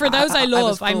but For Those I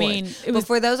Love,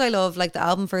 For Those I Love, like the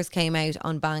album first came out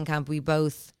on Bandcamp, we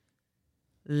both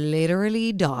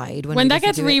literally died when that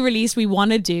gets re-released. We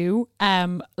want to do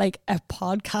like a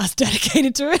podcast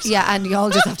dedicated to it. Yeah, and y'all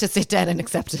just have to sit down and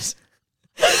accept it.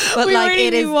 But we like really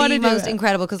it is the most it.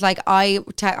 incredible, because like I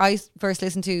first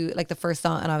listened to like the first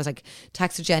song and I was like,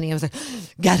 texted Jenny, I was like,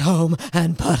 get home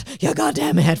and put your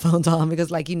goddamn headphones on,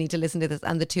 because like you need to listen to this.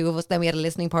 And the two of us, then we had a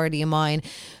listening party in mine,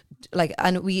 like,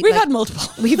 and we've had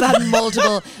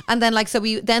multiple and then like, so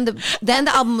then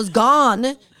the album was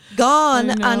gone,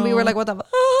 and we were like, what the fuck,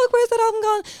 where's that album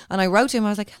gone? And I wrote to him, I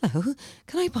was like, hello,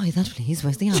 can I buy that please?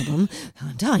 Where's the album?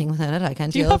 I'm dying without it, I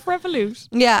can't. Do you have Revolut?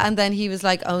 Yeah. And then he was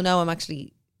like, oh no, I'm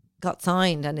actually got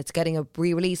signed and it's getting a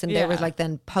re-release, and there was like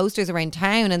then posters around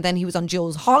town, and then he was on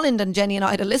Jules Holland, and Jenny and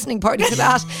I had a listening party for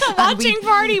that.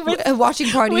 A watching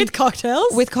party with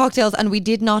cocktails, and we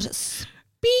did not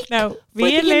speak for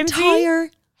the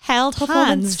entire held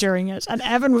hands during it, and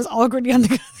Evan was awkwardly on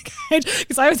the couch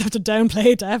because I always have to downplay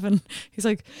it to Evan. He's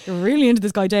like, you're really into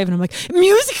this guy Dave, and I'm like,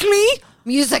 musical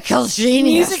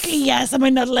genius. Musically, yes. Am I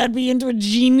not allowed to be into a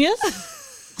genius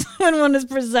when one is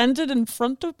presented in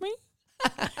front of me?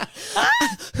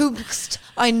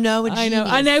 I know.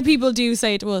 I know people do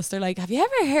say it to us. They're like, have you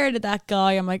ever heard of that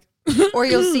guy? I'm like, or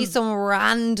you'll see some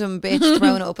random bitch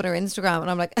throwing it up on her Instagram, and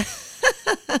I'm like,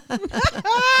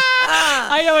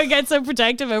 I know, I get so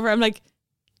protective over it. I'm like,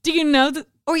 do you know that?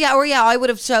 Or yeah, I would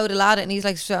have showed a lad it, and he's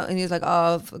like,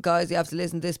 oh guys, you have to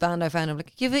listen to this band I found. I'm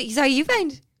like, you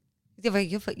found?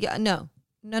 Yeah, no.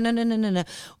 And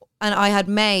I had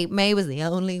May was the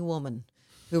only woman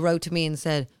who wrote to me and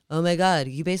said, oh my god,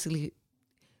 you basically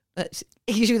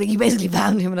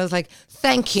found him. And I was like,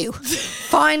 thank you.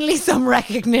 Finally some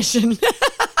recognition.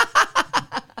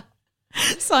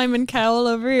 Simon Cowell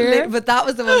over here. But that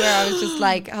was the one where I was just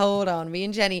like, hold on, me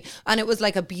and Jenny, and it was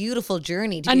like a beautiful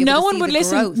journey to and be able no to one see would the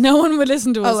listen growth. No one would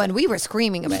listen to us. Oh, and we were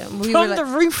screaming about him. We From were like, the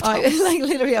rooftops. Like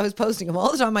literally, I was posting them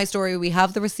all the time on my story. We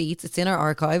have the receipts, it's in our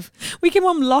archive. We came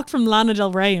home locked from Lana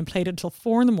Del Rey and played it until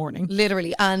 4 a.m.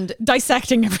 literally, and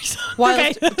dissecting every song.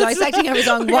 Dissecting every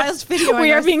song whilst videoing.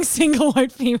 We are being single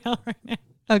white female right now.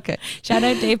 Okay. Shout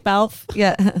out Dave Balfe.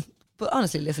 Yeah. But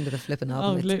honestly, listen to the flipping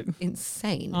album. It's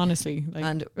insane. Honestly. Like,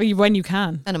 and when you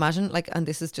can. And imagine, like, and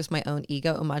this is just my own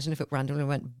ego, imagine if it randomly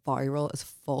went viral as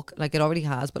fuck. Like, it already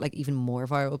has, but like even more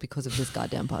viral because of this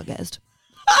goddamn podcast.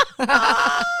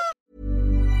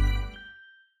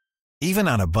 Even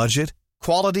on a budget,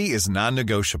 quality is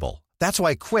non-negotiable. That's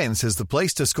why Quince is the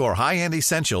place to score high-end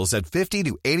essentials at 50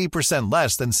 to 80%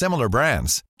 less than similar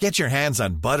brands. Get your hands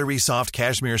on buttery soft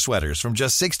cashmere sweaters from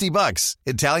just $60,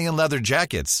 Italian leather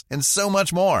jackets, and so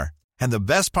much more. And the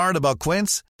best part about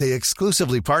Quince, they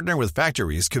exclusively partner with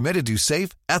factories committed to safe,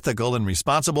 ethical, and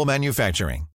responsible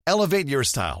manufacturing. Elevate your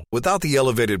style without the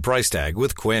elevated price tag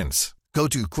with Quince. Go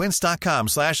to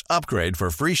quince.com/upgrade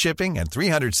for free shipping and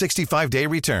 365-day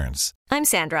returns. I'm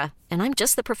Sandra, and I'm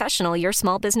just the professional your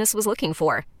small business was looking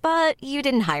for. But you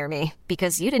didn't hire me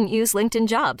because you didn't use LinkedIn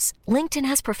Jobs. LinkedIn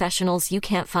has professionals you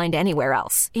can't find anywhere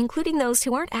else, including those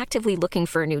who aren't actively looking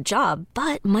for a new job,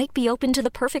 but might be open to the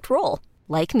perfect role,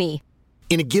 like me.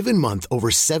 In a given month, over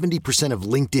 70% of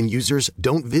LinkedIn users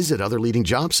don't visit other leading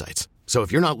job sites. So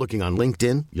if you're not looking on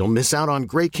LinkedIn, you'll miss out on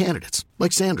great candidates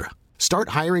like Sandra. Start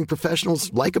hiring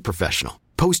professionals like a professional.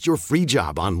 Post your free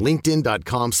job on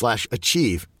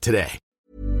linkedin.com/achieve today.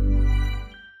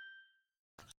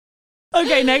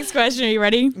 Okay, next question. Are you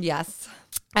ready? Yes.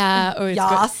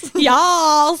 Yes.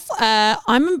 Yes.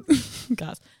 I'm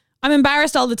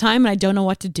embarrassed all the time and I don't know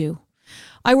what to do.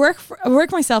 I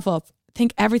work myself up,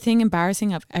 think everything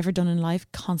embarrassing I've ever done in life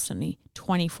constantly,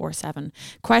 24/7.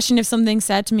 Question if something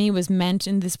said to me was meant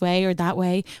in this way or that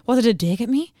way. Was it a dig at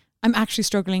me? I'm actually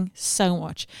struggling so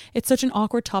much. It's such an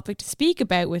awkward topic to speak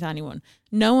about with anyone.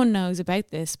 No one knows about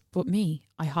this but me.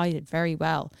 I hide it very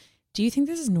well. Do you think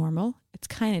this is normal? It's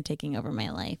kind of taking over my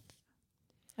life.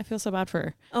 I feel so bad for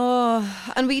her.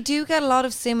 Oh, and we do get a lot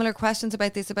of similar questions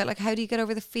about this, about like, how do you get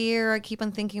over the fear? I keep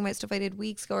on thinking about stuff I did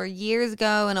weeks ago or years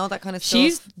ago and all that kind of stuff.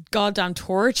 She's goddamn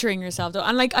torturing herself though.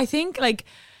 And like, I think like,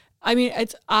 I mean,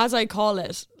 it's as I call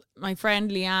it, my friend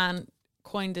Leanne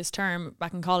coined this term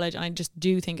back in college, and I just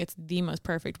do think it's the most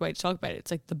perfect way to talk about it.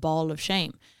 It's like the ball of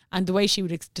shame. And the way she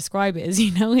would describe it is,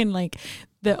 you know, in like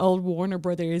the old Warner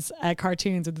Brothers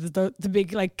cartoons, the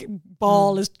big like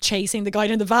ball is chasing the guy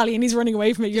in the valley and he's running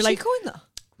away from it. You're like, she coined that?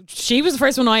 She was the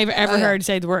first one I've ever heard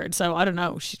say the word. So I don't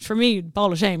know. For me,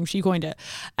 ball of shame, she coined it.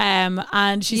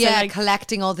 And she said, like,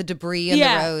 collecting all the debris on the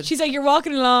road. She's like, you're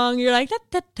walking along, you're like, da,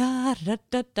 da, da, da,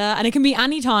 da, da, and it can be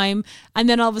any time. And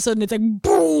then all of a sudden it's like,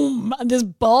 boom, and this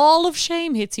ball of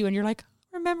shame hits you and you're like,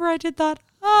 remember I did that?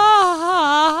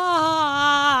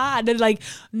 And it like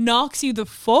knocks you the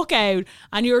fuck out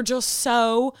and you're just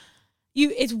so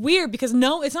it's weird because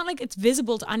it's not like it's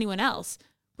visible to anyone else,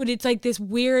 but it's like this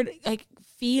weird like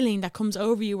feeling that comes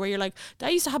over you where you're like,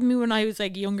 that used to happen to me when I was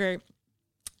like younger,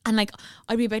 and like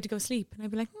I'd be about to go sleep and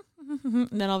I'd be like and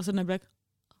then all of a sudden I'd be like,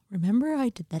 remember I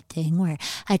did that thing where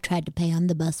I tried to pay on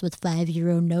the bus with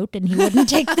 €5 note and he wouldn't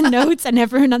take the notes and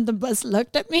everyone on the bus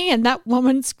looked at me and that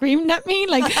woman screamed at me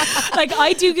like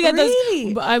I do get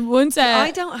really? those. I once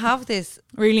I don't have this.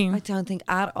 Really? I don't think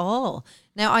at all.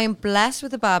 Now I am blessed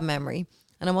with a bad memory,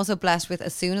 and I'm also blessed with,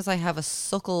 as soon as I have a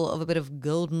suckle of a bit of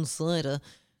golden cider,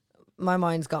 my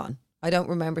mind's gone. I don't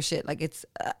remember shit. Like it's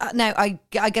now I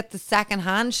get the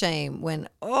secondhand shame when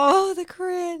the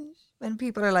cringe when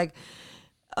people are like,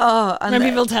 and when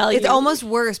people tell you. It's almost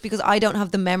worse because I don't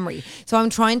have the memory. So I'm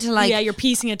trying to like... Yeah, you're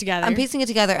piecing it together. I'm piecing it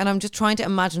together and I'm just trying to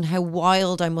imagine how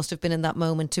wild I must have been in that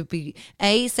moment to be,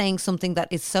 A, saying something that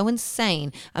is so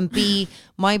insane, and B,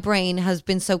 my brain has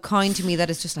been so kind to me that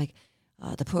it's just like,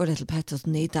 the poor little pet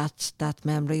doesn't need that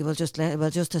memory. We'll just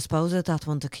dispose of that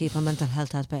one to keep our mental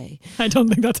health at bay. I don't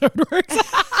think that's how it works.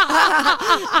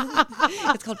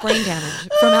 It's called brain damage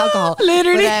from alcohol.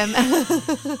 Literally.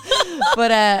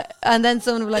 But and then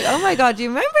someone would be like, oh my God, do you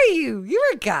remember you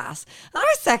were gas. On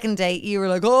our second date, you were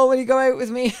like, oh, will you go out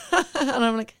with me? And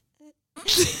I'm like,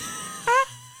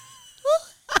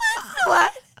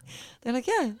 what? They're like,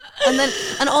 yeah.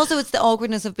 And also it's the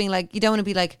awkwardness of being like, you don't want to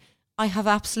be like, I have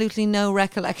absolutely no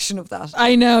recollection of that.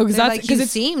 I know, because that's like, because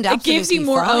it gives you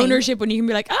more fine. ownership when you can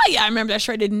be like, oh yeah, I remember that.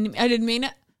 Sure, I didn't mean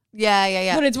it.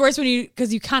 Yeah. But it's worse when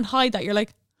because you can't hide that. You're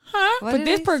like, huh? What but did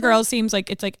this I poor say? girl seems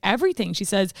like it's like everything. She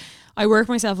says, I work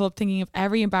myself up thinking of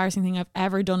every embarrassing thing I've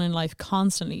ever done in life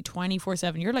constantly,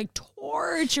 24/7. You're like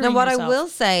torturing Now, what yourself. I will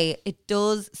say, it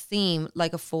does seem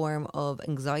like a form of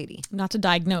anxiety. Not to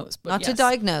diagnose, but Not yes. to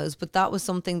diagnose, but that was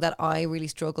something that I really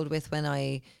struggled with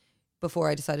before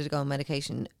I decided to go on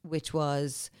medication, which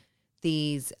was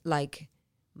these like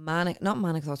not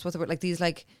manic thoughts, what's the word? Like these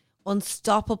like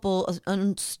unstoppable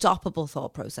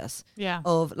thought process. Yeah.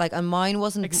 Of like, and mine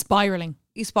wasn't Like spiraling.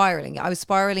 spiraling. I was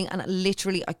spiraling, and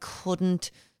literally I couldn't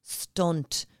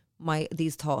stunt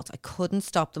these thoughts. I couldn't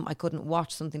stop them. I couldn't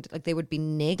watch something like they would be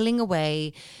niggling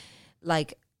away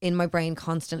like in my brain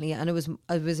constantly. And it was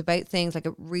about things like,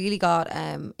 it really got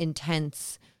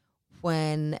intense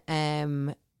when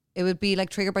it would be like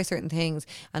triggered by certain things,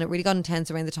 and it really got intense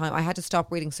around the time I had to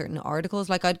stop reading certain articles.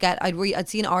 Like I'd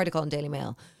see an article in Daily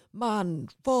Mail, man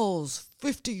falls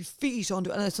 50 feet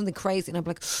onto, and it's something crazy, and I'd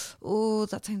be like, oh,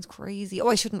 that sounds crazy. Oh,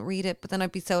 I shouldn't read it. But then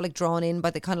I'd be so like drawn in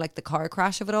by the kind of like the car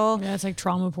crash of it all. Yeah, it's like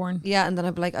trauma porn. Yeah, and then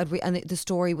I'd be like, and the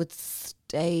story would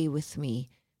stay with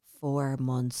me for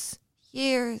months,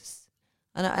 years.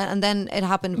 And then it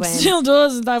happened when... Still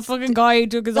does. That fucking guy who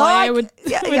took his eye out with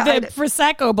the I know.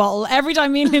 Prosecco bottle. Every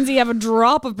time me and Lindsay have a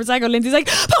drop of Prosecco, Lindsay's like,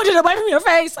 put it away from your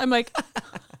face. I'm like,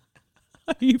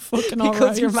 are you fucking all right?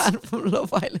 Because you're man from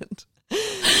Love Island.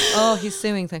 Oh, he's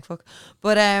suing, thank fuck.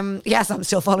 But yes, I'm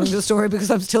still following the story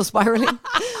because I'm still spiraling.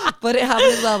 But it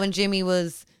happened as well when Jimmy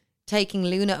was taking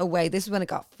Luna away. This is when it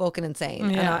got fucking insane.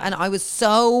 Yeah. And I was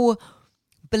so...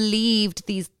 believed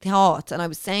these thoughts, and I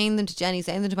was saying them to Jenny,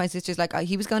 saying them to my sisters, like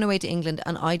he was going away to England,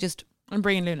 and I I'm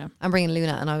bringing Luna.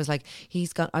 And I was like,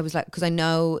 because I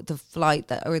know the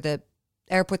flight or the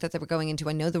airport that they were going into,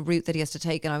 I know the route that he has to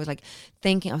take, and I was like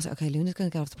thinking, I was like, okay, Luna's going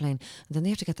to get off the plane and then they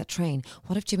have to get that train.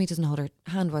 What if Jimmy doesn't hold her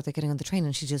hand while they're getting on the train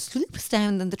and she just sloops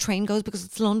down and the train goes because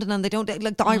it's London and they don't,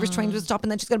 like the Irish train will stop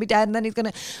and then she's going to be dead and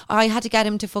then I had to get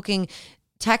him to fucking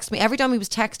text me. Every time he was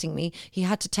texting me, he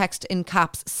had to text in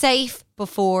caps, safe,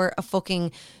 before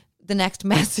the next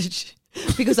message.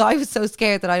 Because I was so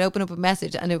scared that I'd open up a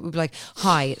message and it would be like,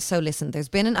 hi, so listen, there's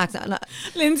been an accident.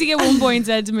 Lindsay at one point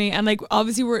said to me, and like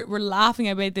obviously we're laughing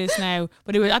about this now,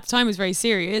 but at the time it was very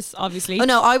serious, obviously. Oh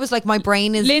no, I was like, my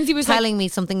brain is Lindsay was telling me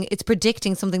something, it's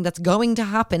predicting something that's going to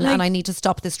happen, and I need to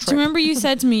stop this trip. Do you remember you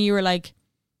said to me, you were like,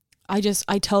 I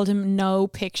told him no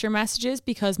picture messages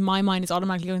because my mind is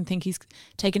automatically going to think he's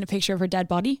taking a picture of her dead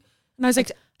body. And I was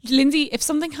like, Lindsay, if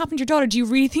something happened to your daughter, do you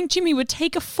really think Jimmy would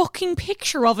take a fucking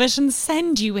picture of it and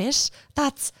send you it?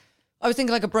 I was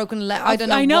thinking like a broken leg. I don't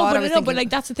know. But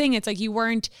like that's the thing. It's like you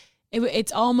weren't.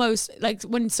 It's almost like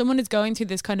when someone is going through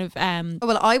this kind of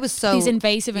I was so these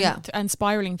invasive and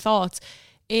spiraling thoughts.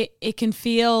 It can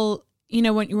feel, you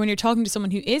know, when you're talking to someone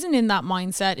who isn't in that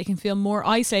mindset, it can feel more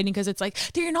isolating because it's like,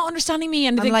 you're not understanding me,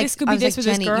 and like, this could be this with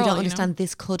Jenny, this girl. You don't understand.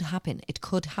 This could happen. It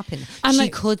could happen. And she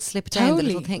could slip down the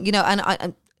little thing, you know.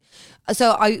 And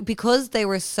because they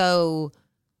were so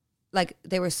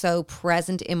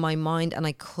present in my mind, and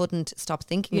I couldn't stop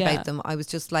thinking about them. I was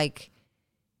just like,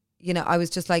 you know,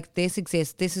 this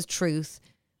exists. This is truth.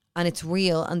 And it's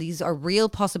real, and these are real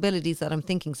possibilities that I'm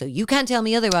thinking. So you can't tell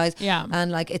me otherwise. Yeah. And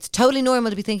like, it's totally normal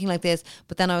to be thinking like this.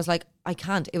 But then I was like, I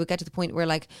can't. It would get to the point where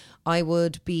like I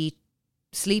would be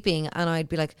sleeping and I'd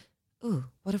be like, ooh,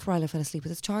 what if Ryla fell asleep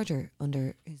with his charger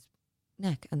under his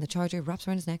neck and the charger wraps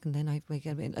around his neck, and then I wake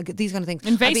up, like, these kind of things.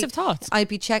 Invasive thoughts. I'd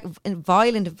be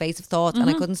violent invasive thoughts, and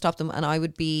I couldn't stop them, and I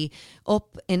would be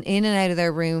up in and out of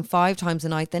their room 5 times a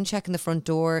night, then checking the front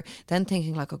door, then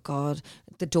thinking like, oh God,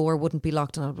 the door wouldn't be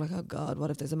locked, and I'd be like, oh God,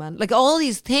 what if there's a man, like all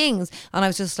these things. And I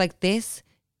was just like, this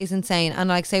is insane. And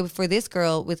like, say for this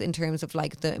girl, with in terms of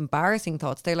like the embarrassing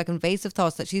thoughts, they're like invasive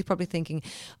thoughts that she's probably thinking,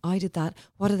 I did that,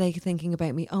 what are they thinking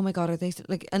about me, oh my God, are they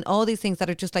like, and all these things that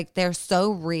are just like, they're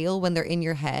so real when they're in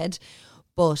your head,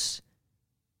 but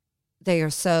they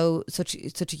are such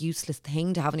a useless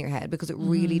thing to have in your head, because it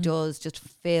really does just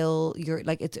fill your,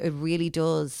 like, it really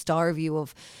does starve you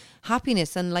of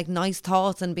happiness and like nice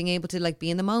thoughts and being able to like be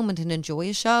in the moment and enjoy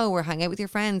a show or hang out with your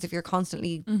friends if you're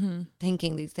constantly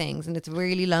thinking these things. And it's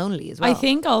really lonely as well. I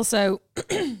think also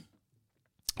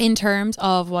in terms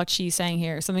of what she's saying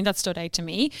here, something that stood out to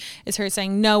me is her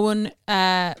saying, no one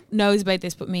knows about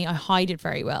this but me, I hide it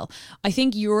very well. I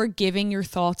think you're giving your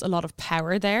thoughts a lot of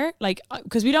power there, like,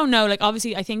 because we don't know, like,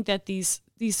 obviously I think that these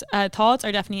thoughts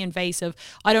are definitely invasive.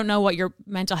 I don't know what your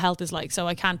mental health is like, so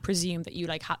I can't presume that you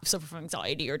like suffer from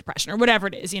anxiety or depression or whatever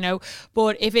it is, you know.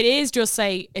 But if it is just,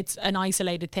 say it's an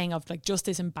isolated thing of like just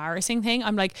this embarrassing thing,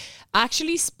 I'm like,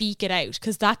 actually speak it out,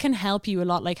 because that can help you a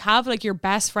lot. Like, have like your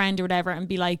best friend or whatever and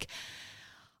be like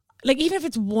even if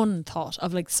it's one thought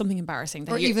of like something embarrassing,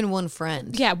 or even one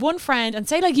friend, one friend, and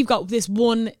say like you've got this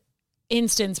one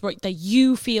instance where that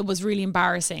you feel was really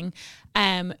embarrassing,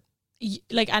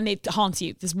 like, and it haunts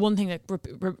you, this one thing that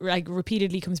like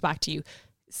repeatedly comes back to you.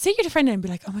 Sit your friend and be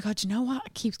like, oh my God, you know what?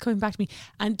 It keeps coming back to me.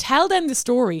 And tell them the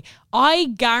story. I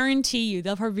guarantee you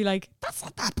they'll probably be like, that's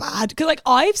not that bad. Because like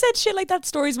I've said shit like that,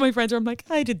 stories to my friends where I'm like,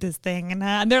 I did this thing.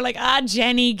 And they're like,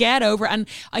 Jenny, get over it. And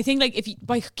I think like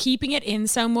by keeping it in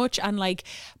so much and like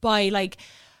by like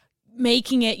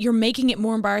you're making it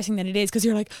more embarrassing than it is, because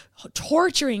you're like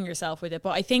torturing yourself with it. But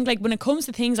I think like when it comes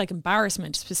to things like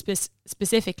embarrassment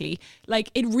specifically,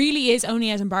 like it really is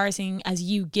only as embarrassing as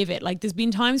you give it. Like there's been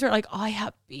times where like I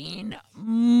have been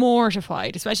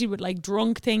mortified, especially with like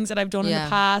drunk things that I've done in the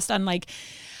past, and like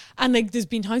there's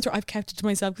been times where I've kept it to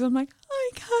myself because I'm like, I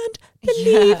can't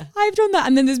believe I've done that.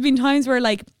 And then there's been times where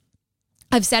like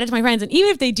I've said it to my friends, and even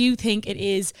if they do think it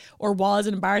is or was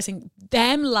embarrassing,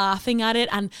 them laughing at it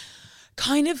and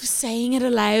kind of saying it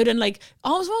aloud, and like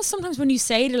almost sometimes when you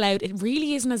say it aloud, it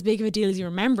really isn't as big of a deal as you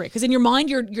remember it, because in your mind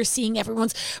you're seeing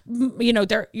everyone's, you know,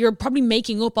 you're probably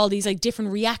making up all these like different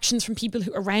reactions from people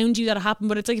who around you that happen.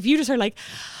 But it's like if you just are like,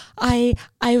 I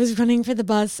was running for the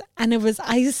bus and it was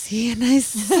icy and I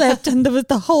slipped and there was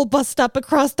the whole bus stop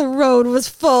across the road was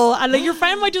full, and like your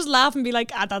friend might just laugh and be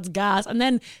like, that's gas, and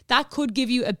then that could give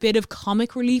you a bit of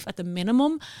comic relief at the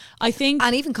minimum, I think.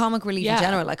 And even comic relief in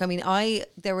general. Like, I mean,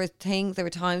 there were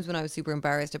times when I was super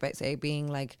embarrassed about, say, being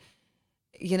like,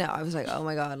 you know, I was like, oh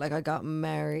my God, like I got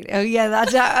married. Oh yeah,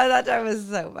 that time was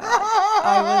so bad.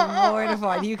 I was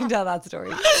mortified. You can tell that story.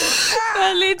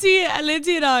 Lindsay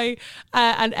and I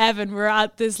and Evan were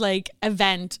at this like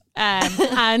event,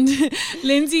 and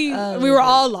Lindsay, we were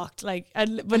all locked.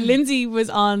 But Lindsay was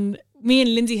on. Me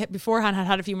and Lindsay beforehand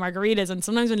had a few margaritas, and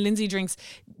sometimes when Lindsay drinks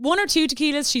 1 or 2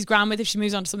 tequilas, she's grand with if she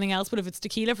moves on to something else. But if it's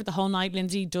tequila for the whole night,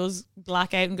 Lindsay does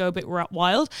black out and go a bit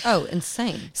wild. Oh,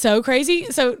 insane! So crazy.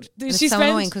 So she's so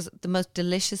annoying because the most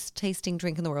delicious tasting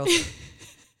drink in the world.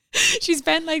 She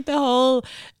spent like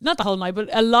not the whole night, but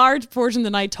a large portion of the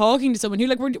night talking to someone who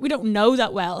like we don't know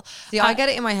that well. See, I get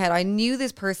it in my head. I knew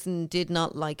this person did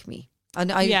not like me,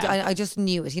 and I just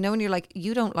knew it. You know, when you're like,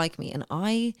 you don't like me, and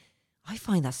I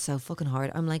find that so fucking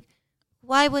hard. I'm like,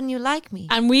 why wouldn't you like me?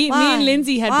 And me and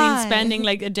Lindsay had been spending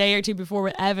like a day or two before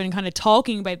with Evan kind of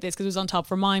talking about this because it was on top of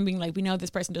her mind, being like, we know this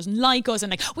person doesn't like us, and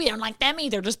like, we don't like them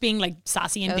either, just being like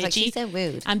sassy and bitchy. Like, she's so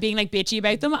rude. And being like bitchy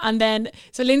about them. And then,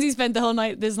 so Lindsay spent the whole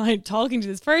night talking to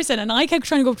this person, and I kept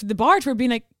trying to go up to the bar to her being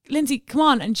like, Lindsay, come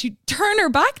on. And she'd turn her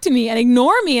back to me and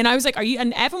ignore me. And I was like, are you?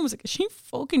 And Evan was like, is she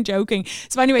fucking joking?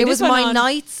 So anyway, it was my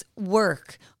night's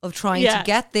work of trying to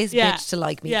get this bitch to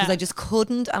like me because I just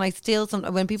couldn't. And I still,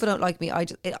 when people don't like me,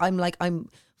 I'm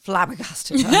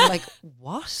flabbergasted. I'm like,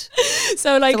 what?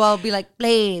 So I'll be like,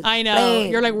 please. I know.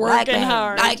 You're like working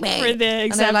hard for the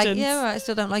acceptance. And they're like, yeah, I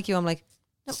still don't like you. I'm like,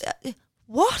 no,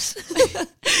 what?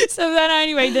 So then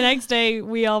anyway, the next day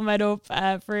we all met up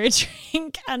for a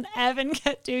drink, and Evan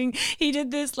he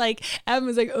did this like, Evan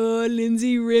was like, oh,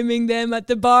 Lindsay rimming them at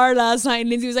the bar last night, and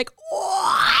Lindsay was like,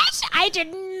 what? I did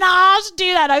not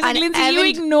do that. I was like, Lindsay, you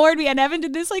ignored me. And Evan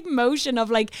did this like motion of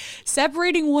like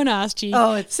separating one ass cheek,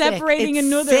 separating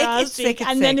another ass cheek,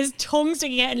 and then his tongue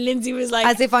sticking out, and Lindsay was like,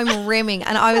 as if I'm rimming.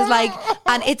 And I was like,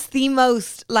 and it's the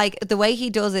most like, the way he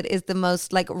does it is the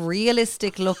most like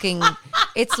realistic looking.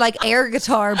 It's like air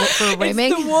guitar but for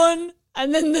rimming. It's the one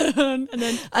and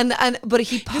then but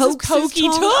he pokes his pokey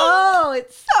tongue. Oh,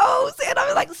 it's so sad. I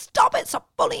was like, stop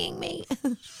bullying me.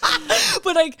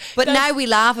 But now we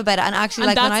laugh about it, and actually,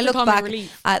 like when I look back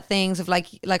at things of like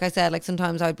I said, like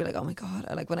sometimes I'd be like, oh my god,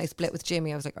 like when I split with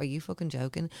Jimmy, I was like, are you fucking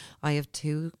joking? I have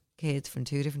 2 kids from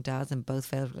 2 different dads and both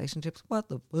failed relationships. What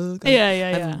the fuck?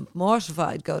 I'm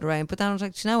mortified going around. But then I was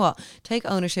like, you know what? Take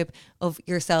ownership of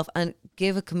yourself and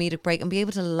give a comedic break and be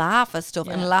able to laugh at stuff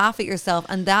and laugh at yourself,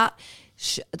 and that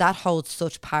holds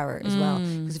such power as well.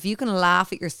 Because if you can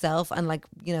laugh at yourself and like,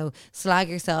 you know, slag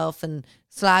yourself and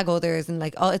slag others and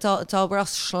like, it's all we're all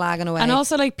slagging away. And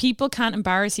also like, people can't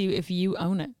embarrass you if you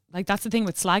own it. Like, that's the thing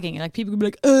with slagging. Like, people can be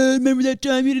like, oh, remember that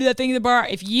time you did that thing in the bar?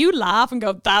 If you laugh and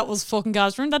go, that was fucking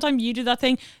gas, remember that time you did that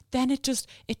thing? Then it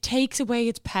takes away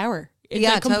its power.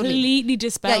 It completely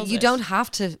dispels you don't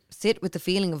have to sit with the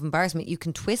feeling of embarrassment. You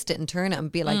can twist it and turn it and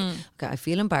be like, okay, I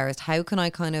feel embarrassed. How can I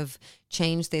kind of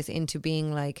change this into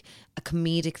being like a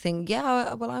comedic thing?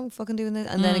 Yeah, well, I'm fucking doing this.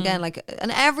 And then again, like,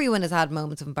 and everyone has had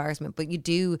moments of embarrassment, but you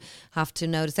do have to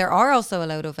notice. There are also a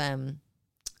load of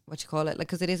what you call it, like,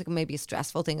 because it is maybe a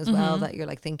stressful thing as well, that you're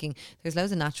like thinking there's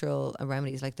loads of natural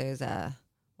remedies, like there's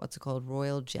what's it called,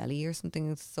 royal jelly or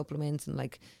something, supplements, and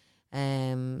like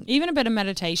even a bit of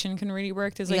meditation can really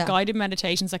work. There's like guided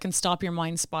meditations that can stop your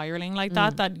mind spiraling like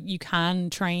that you can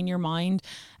train your mind.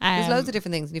 There's loads of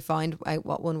different things, and you find out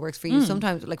what one works for you.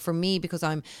 Sometimes, like for me, because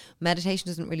meditation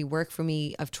doesn't really work for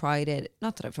me, I've tried it,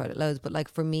 not that I've tried it loads, but like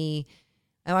for me,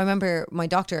 I remember my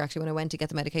doctor, actually, when I went to get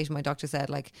the medication, my doctor said,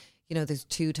 like, you know, there's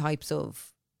 2 types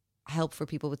of help for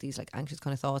people with these like anxious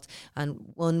kind of thoughts, and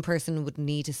one person would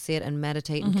need to sit and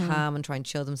meditate and calm and try and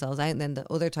chill themselves out, and then the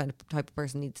other type of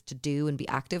person needs to do and be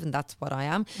active, and that's what I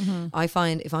am. I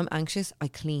find if I'm anxious, I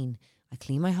clean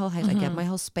my whole house, I get my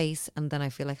whole space, and then I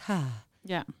feel like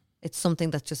it's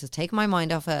something that just has taken my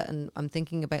mind off it, and I'm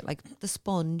thinking about like the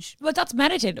sponge. But that's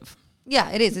meditative.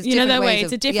 Yeah, it is. It's you know that way.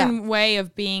 It's a different way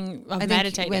of being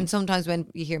meditating. Sometimes when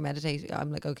you hear meditate,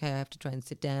 I'm like, okay, I have to try and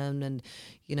sit down and,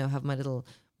 you know, have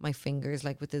my fingers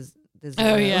like with this.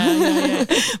 Yeah.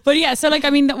 But yeah, so like,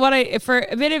 I mean, for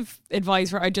a bit of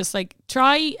advice, where I just like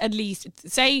try at least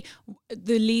say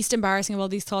the least embarrassing of all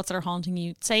these thoughts that are haunting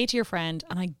you, say it to your friend,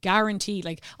 and I guarantee,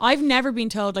 like, I've never been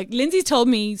told, like Lindsay's told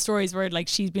me stories where like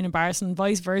she's been embarrassed and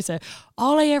vice versa.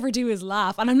 All I ever do is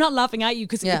laugh, and I'm not laughing at you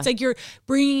because it's like you're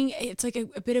bringing, it's like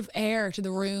a bit of air to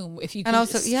the room if you can. And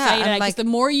also, say that, because the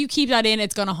more you keep that in,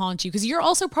 it's going to haunt you, because you're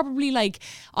also probably like,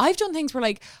 I've done things where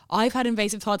like I've had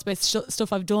invasive thoughts about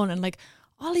stuff I've done, and like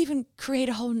I'll even create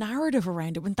a whole narrative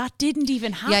around it when that didn't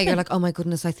even happen. Yeah, you're like, oh my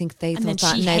goodness, I think they thought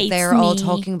that, and now they're all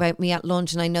talking about me at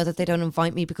lunch, and I know that they don't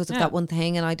invite me because of that one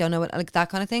thing, and I don't know what, like that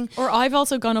kind of thing. Or I've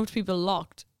also gone up to people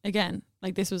locked again.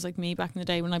 Like, this was like me back in the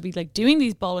day when I'd be like doing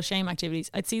these ball of shame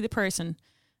activities. I'd see the person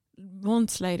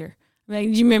months later, Like,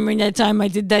 do you remember that time I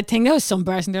did that thing? That was so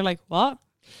embarrassing. They're like, what?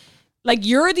 Like,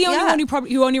 you're the only one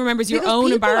who only remembers your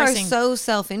own embarrassing. People are so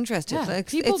self-interested. Yeah, Like,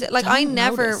 people it's like I don't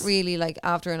never notice. really like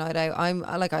after a night out.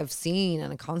 I've seen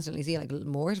and I constantly see like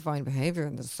mortifying behavior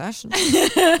in the session,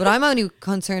 but I'm only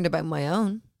concerned about my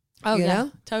own. Oh you yeah,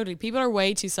 know? totally. People are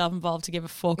way too self-involved to give a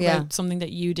fuck Yeah. about something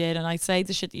that you did. And I'd say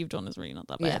the shit that you've done is really not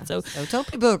that bad. Yeah. So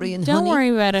don't be worrying. don't honey. worry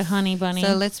about it, honey bunny.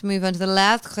 So let's move on to the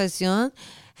last question.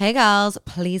 Hey, gals,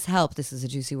 please help. This is a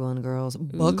juicy one, girls.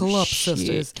 Buckle up,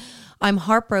 sisters. I'm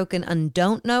heartbroken and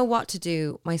don't know what to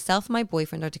do. Myself and my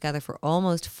boyfriend are together for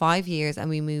almost 5 years and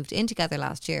we moved in together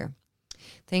last year.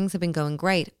 Things have been going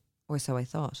great, or so I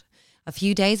thought. A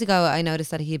few days ago, I noticed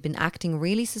that he had been acting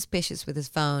really suspicious with his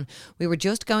phone. We were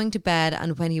just going to bed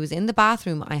and when he was in the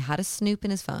bathroom, I had a snoop in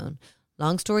his phone.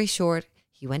 Long story short,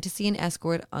 he went to see an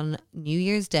escort on New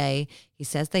Year's Day. He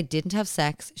says they didn't have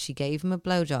sex. She gave him a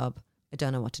blowjob. I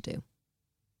don't know what to do.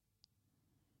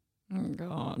 Oh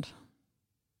God.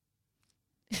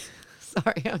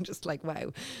 Sorry, I'm just like,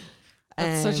 wow.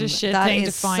 That's such a shit that thing to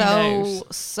is find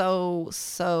out.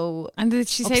 So And did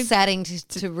she say upsetting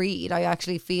to read. I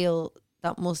actually feel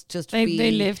that must just they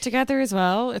be. live together as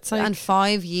well? It's like and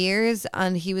 5 years,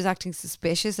 and he was acting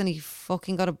suspicious, and he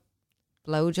fucking got a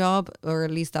blowjob, or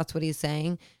at least that's what he's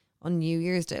saying on New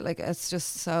Year's Day. Like, it's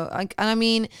just so. And I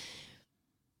mean,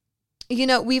 you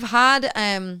know, we've had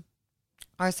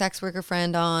our sex worker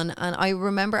friend on, and I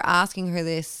remember asking her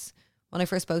this when I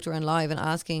first spoke to her on live, and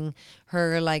asking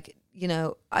her, like, you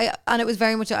know, and it was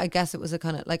very much, I guess it was a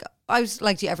kind of like, I was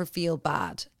like, do you ever feel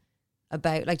bad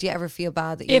about, like, do you ever feel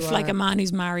bad that if like a man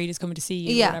who's married is coming to see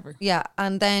you, yeah, or whatever. Yeah.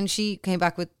 And then she came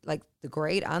back with like the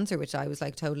great answer, which I was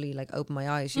like totally like opened my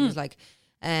eyes. She was like,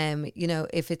 you know,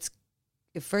 if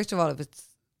first of all, if it's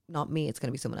not me, it's going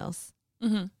to be someone else.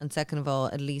 Mm-hmm. And second of all,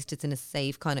 at least it's in a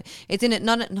safe kind of, it's in a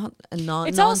not a non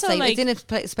It's non also safe. like- It's in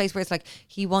a space where it's like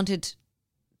he wanted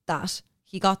that,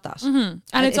 he got that, And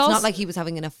it's also not like he was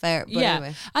having an affair. But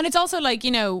anyway, and it's also like,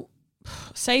 you know,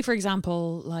 say for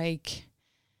example, like,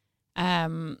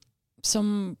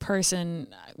 some person,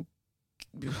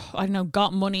 I don't know,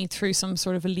 got money through some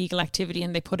sort of illegal activity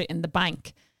and they put it in the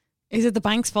bank. Is it the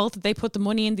bank's fault that they put the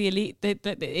money in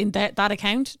that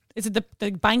account? Is it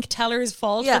the bank teller's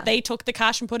fault that they took the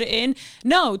cash and put it in?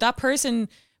 No, that person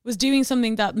was doing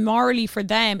something that morally for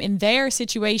them in their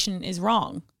situation is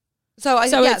wrong. So I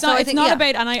it's not, think,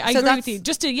 about, and I So agree with that's- you.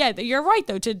 Just to, you're right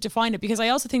though, to define it, because I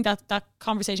also think that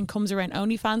conversation comes around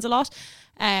OnlyFans a lot,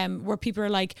 where people are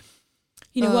like,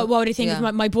 you know, what would I think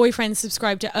if my boyfriend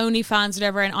subscribed to OnlyFans,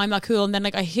 whatever, and I'm not cool? And then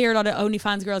like I hear a lot of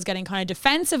OnlyFans girls getting kind of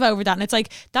defensive over that, and it's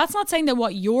like, that's not saying that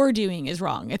what you're doing is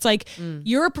wrong. It's like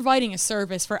you're providing a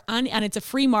service for and it's a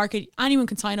free market. Anyone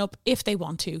can sign up if they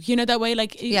want to. You know, that way,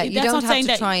 like, yeah, you that's don't not have saying to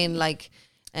that try and like.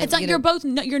 it's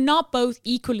not, you're not both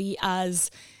equally as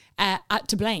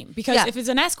to blame, because if it's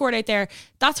an escort out there,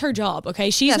 that's her job. Okay,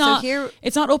 she's not.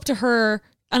 It's not up to her.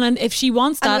 And then if she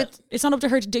wants that, it's not up to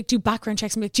her to do background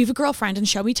checks and be like, do you have a girlfriend, and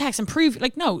show me text and prove.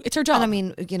 Like, no, it's her job. And I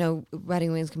mean, you know,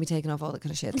 wedding rings can be taken off, all that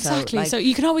kind of shit. Exactly. So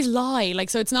you can always lie. Like,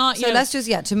 so it's not. So let's just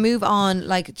to move on.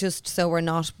 Like, just so we're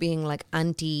not being like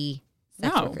anti.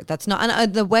 Worker. That's not.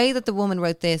 And the way that the woman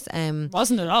wrote this,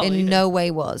 wasn't at all. In either. no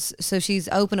way was. So she's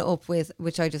opened it up with,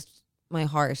 which my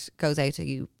heart goes out to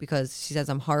you, because she says,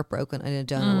 I'm heartbroken and I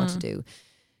don't know what to do.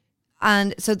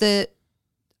 And so the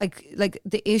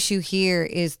issue here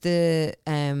is the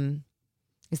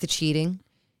cheating,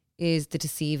 is the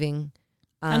deceiving,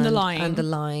 and the lying,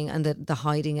 and the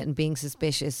hiding it and being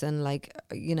suspicious, and like,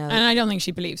 you know. And I don't think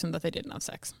she believes him that they didn't have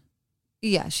sex.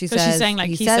 Yeah, she so says she's saying, like,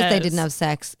 he says they didn't have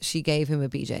sex. She gave him a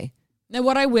BJ. Now,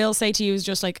 what I will say to you is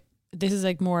just like, this is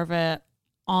like more of a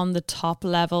on the top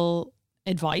level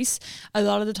advice. A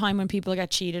lot of the time when people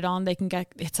get cheated on, they can get,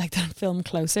 it's like that film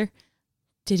Closer.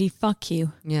 Did he fuck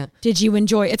you? Yeah. Did you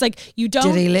enjoy it? It's like, you don't.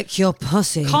 Did he lick your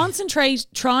pussy? Concentrate.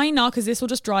 Try not, because this will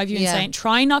just drive you insane.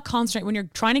 Try not concentrate when you're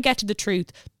trying to get to the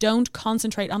truth. Don't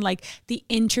concentrate on like the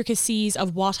intricacies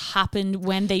of what happened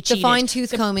when they cheated. The fine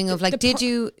tooth combing of like, did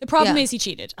you? The problem is he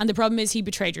cheated, and the problem is he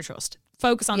betrayed your trust.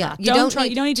 Focus on that. You don't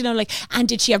need to know like, and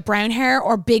did she have brown hair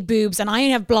or big boobs, and I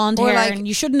have blonde hair, like, and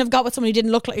you shouldn't have got with somebody who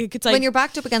didn't look like. It's like when you're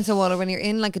backed up against a wall, or when you're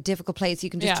in like a difficult place, you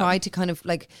can just try to kind of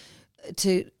like,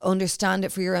 to understand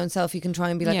it for your own self. You can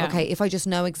try and be like, okay, if I just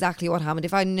know exactly what happened,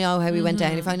 if I know how he went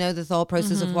down, if I know the thought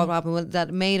process of what happened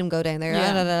that made him go down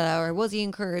there, or was he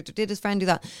encouraged, or did his friend do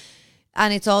that?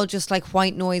 And it's all just like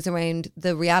white noise around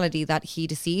the reality that he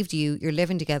deceived you. You're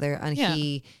living together, and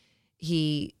he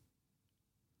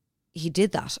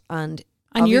did that, and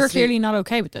you're clearly not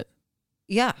okay with it.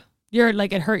 Yeah. you're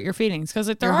like, it hurt your feelings because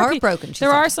You're heartbroken.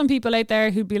 There are some people out there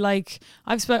who'd be like,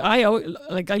 I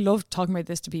love talking about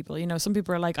this to people. You know, some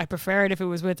people are like, I prefer it if it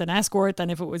was with an escort than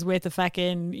if it was with a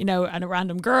fucking, you know, and a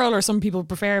random girl. Or some people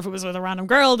prefer if it was with a random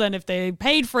girl than if they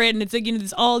paid for it. And it's like, you know,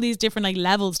 there's all these different like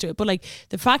levels to it. But like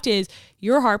the fact is,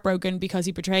 you're heartbroken because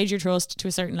he betrayed your trust to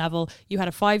a certain level. You had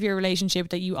a 5-year relationship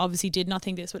that you obviously did not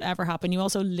think this would ever happen. You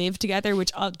also live together,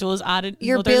 which does add it.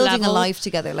 You're building a life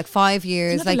together, like 5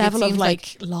 years. Like level of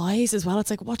like lies as well. It's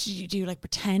like, what did you do? Like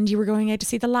pretend you were going out to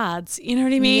see the lads. You know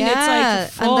what I mean? Yeah.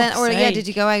 It's like, and then, or did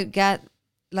you go out, get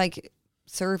like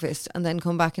serviced and then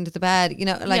come back into the bed? You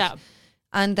know, like,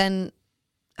 and then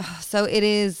so it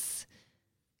is.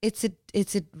 It's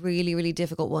a really, really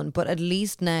difficult one. But at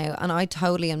least now, and I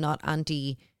totally am not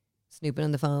anti snooping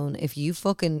on the phone. If you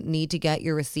fucking need to get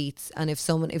your receipts, and if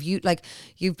you like,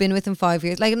 you've been with them 5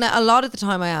 years, like a lot of the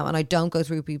time I am, and I don't go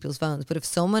through people's phones, but if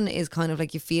someone is kind of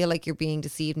like, you feel like you're being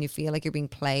deceived and you feel like you're being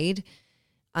played,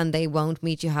 and they won't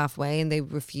meet you halfway and they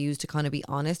refuse to kind of be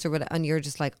honest or whatever, and you're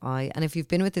just like, and if you've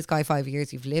been with this guy 5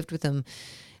 years, you've lived with him,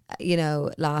 you know,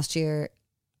 last year,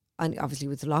 and obviously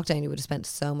with the lockdown, you would have spent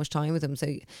so much time with him. So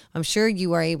I'm sure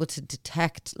you were able to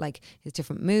detect like his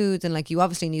different moods, and like you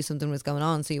obviously knew something was going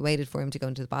on. So you waited for him to go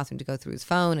into the bathroom to go through his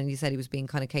phone, and you said he was being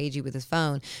kind of cagey with his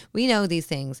phone. We know these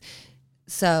things.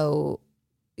 So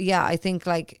yeah, I think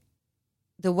like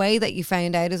the way that you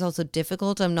found out is also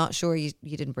difficult. I'm not sure you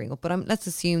didn't bring up, but let's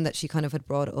assume that she kind of had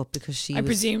brought it up because I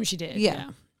presume she did.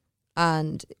 Yeah.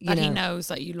 And that he knows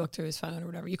that you looked through his phone or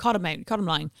whatever. You caught him out. You caught him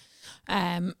lying.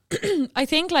 I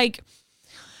think like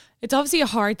it's obviously a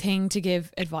hard thing to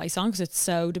give advice on because it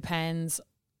so depends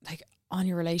like on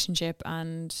your relationship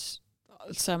and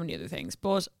so many other things.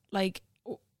 But like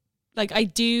I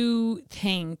do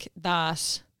think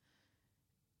that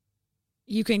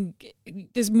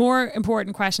there's more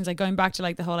important questions, like going back to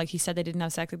like the whole, like he said they didn't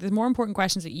have sex, like there's more important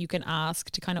questions that you can ask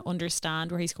to kind of understand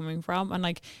where he's coming from. And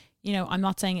like, you know, I'm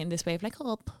not saying it in this way of like,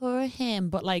 oh, poor him,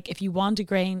 but like if you want to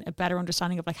gain a better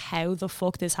understanding of like how the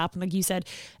fuck this happened, like you said,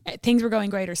 things were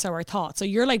going great or so I thought. So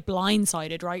you're like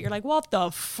blindsided, right? You're like, what the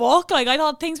fuck? Like I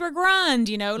thought things were grand,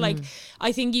 you know? Like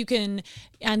I think you can,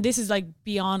 and this is like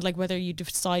beyond like whether you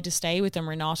decide to stay with them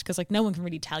or not, because like no one can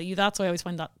really tell you that. So I always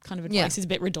find that kind of advice is a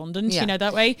bit redundant, you know,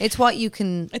 that way. It's what you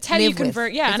can It's how you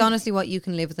convert, It's honestly what you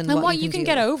can live with and what you can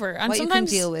get over. And what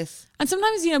sometimes you can deal with. And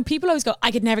sometimes, you know, people always go, I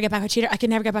could never get back with a cheater. I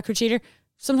could never get back with a cheater.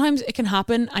 Sometimes it can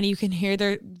happen and you can hear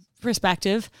their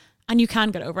perspective and you can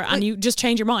get over it and you just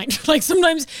change your mind. Like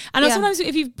sometimes, and sometimes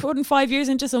if you've put in 5 years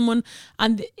into someone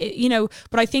and, you know,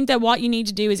 but I think that what you need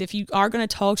to do is if you are going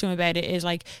to talk to him about it is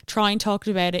like try and talk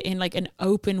about it in like an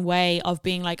open way of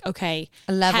being like, okay,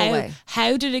 a level way.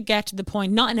 How did it get to the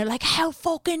point? Not in a like, how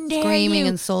fucking dare screaming, you?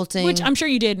 insulting. Which I'm sure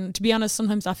you did. And to be honest,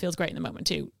 sometimes that feels great in the moment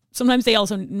too. Sometimes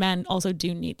men also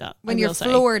do need that. When you're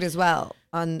floored as well.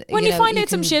 And when you find out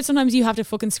some shit, sometimes you have to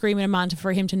fucking scream at a man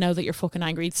for him to know that you're fucking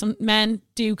angry. Some men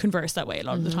do converse that way a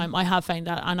lot of the time. I have found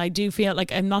that. And I do feel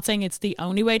like, I'm not saying it's the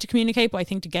only way to communicate, but I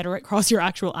think to get across your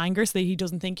actual anger so that he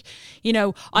doesn't think, you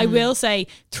know, I will say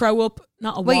throw up,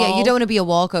 not a wall. Well, yeah, you don't want to be a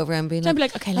walkover and be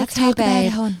like, okay, let's talk about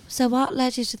it. So what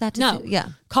led you to that? No. Yeah.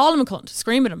 Call him a cunt.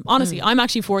 Scream at him. Honestly, I'm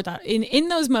actually for that. In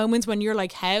those moments when you're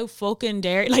like, how fucking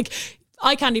dare, like,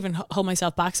 I can't even hold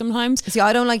myself back sometimes. See,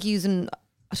 I don't like using,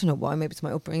 I don't know why, maybe it's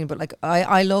my upbringing, but like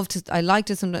I like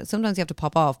to sometimes you have to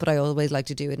pop off, but I always like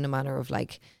to do it in a manner of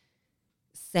like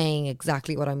saying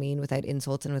exactly what I mean without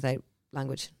insults and without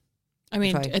language. I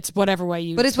mean, it's whatever way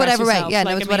you. But it's whatever way. Yeah,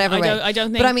 like, no, it's whatever way. I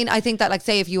don't think. But I mean, I think that like,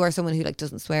 say if you are someone who like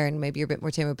doesn't swear and maybe you're a bit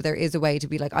more timid, but there is a way to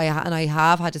be like, I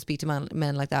have had to speak to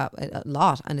men like that a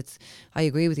lot, and I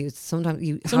agree with you. Sometimes have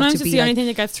to it's be the like only thing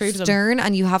that gets through to them. Stern,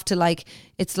 and you have to like,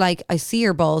 it's like I see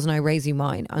your balls and I raise you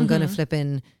mine. I'm gonna flip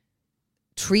in,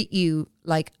 treat you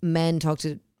like men talk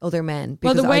to other men,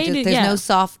 because well, the way there's no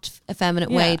soft,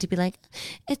 effeminate way to be like,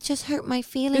 it just hurt my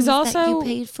feelings that you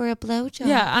paid for a blowjob.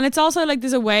 Yeah, and it's also like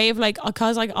there's a way of like,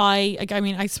 because like I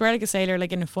mean I swear like a sailor,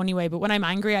 like in a funny way, but when I'm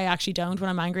angry I actually don't. When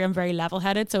I'm angry I'm very level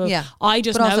headed, so I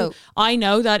just know, I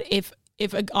know that if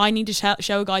I need to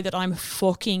show a guy that I'm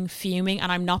fucking fuming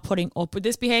and I'm not putting up with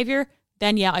this behaviour,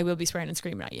 then yeah, I will be swearing and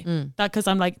screaming at you. That, because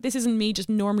I'm like, this isn't me just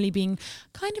normally being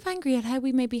kind of angry at how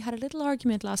we maybe had a little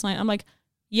argument last night. I'm like,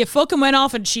 you fucking went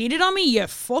off and cheated on me, you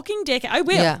fucking dick. I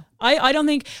will. Yeah. I don't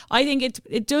think, I think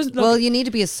it does look, well, you need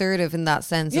to be assertive in that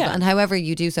sense. And however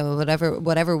you do so,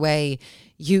 whatever way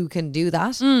you can do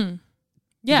that,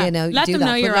 Yeah, you know, let do them that.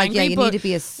 know But you're like, angry. yeah, you but, need to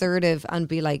be assertive and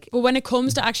be like, but when it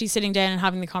comes to actually sitting down and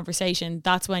having the conversation,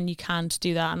 that's when you can't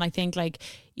do that. And I think, like,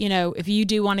 you know, if you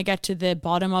do want to get to the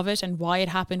bottom of it and why it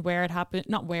happened, where it happened,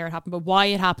 not where it happened, but why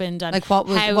it happened, and like what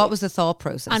was the thought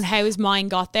process, and how his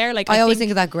mind got there. Like, I always think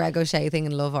of that Greg O'Shea thing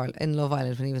in Love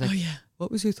Island when he was like, oh yeah,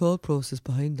 what was your thought process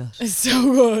behind that? It's so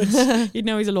good. You'd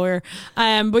know he's a lawyer.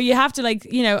 But you have to,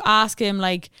 like, you know, ask him,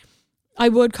 like, I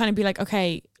would kind of be like,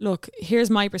 okay, look, here's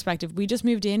my perspective. We just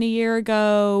moved in a year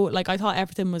ago. Like, I thought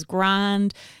everything was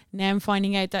grand. Now I'm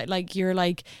finding out that, like, you're,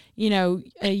 like, you know,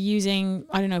 using,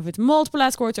 I don't know if it's multiple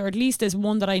escorts or at least there's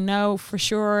one that I know for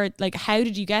sure. Like, how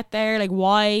did you get there? Like,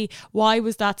 why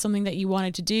was that something that you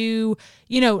wanted to do?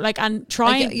 You know, like, and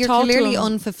try and you're talk clearly to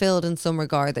him. unfulfilled in some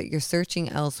regard, that you're searching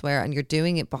elsewhere and you're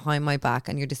doing it behind my back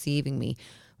and you're deceiving me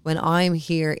when I'm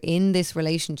here in this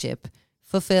relationship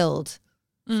fulfilled.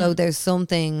 So there's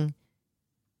something,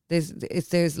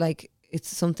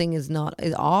 something is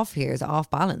off here, is off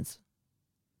balance.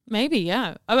 Maybe,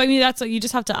 yeah. I mean, that's, you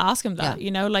just have to ask him that, you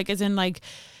know, like, as in, like,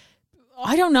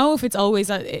 I don't know if it's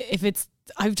always,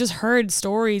 I've just heard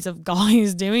stories of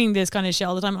guys doing this kind of shit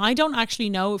all the time. I don't actually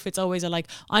know if it's always like,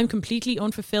 I'm completely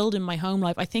unfulfilled in my home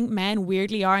life. I think men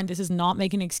weirdly are, and this is not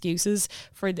making excuses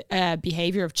for the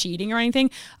behavior of cheating or anything.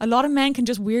 A lot of men can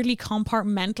just weirdly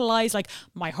compartmentalize, like,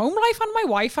 my home life and my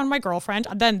wife and my girlfriend,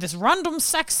 and then this random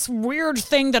sex weird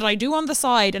thing that I do on the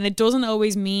side. And it doesn't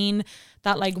always mean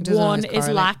that, like, one is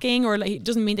lacking, or, like, it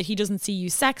doesn't mean that he doesn't see you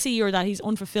sexy or that he's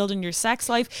unfulfilled in your sex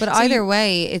life. But so either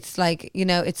way, it's like, you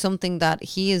know, it's something that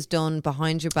he has done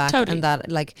behind your back. Totally. And that,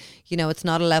 like, you know, it's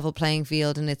not a level playing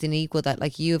field and it's unequal, that,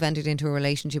 like, you've entered into a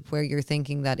relationship where you're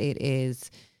thinking that it is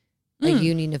a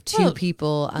union of two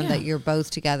people and that you're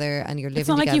both together and you're living together. It's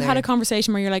not like you've had a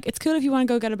conversation where you're like, it's cool if you want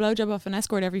to go get a blowjob off an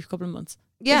escort every couple of months.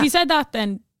 Yeah. If he said that,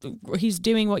 then he's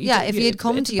doing what you do. Yeah, if he had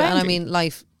come to you, and I mean,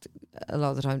 life a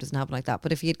lot of the time doesn't happen like that,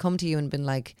 but if he had come to you and been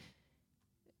like,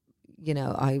 you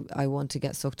know, I want to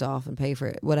get sucked off and pay for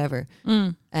it, whatever.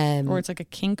 Or it's like a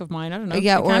kink of mine, I don't know.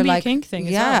 Yeah, it or can be like a kink thing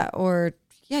as yeah, well. or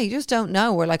yeah, you just don't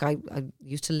know. Or like I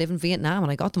used to live in Vietnam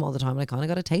and I got them all the time and I kind of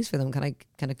got a taste for them. Can I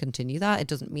kind of continue that? It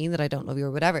doesn't mean that I don't love you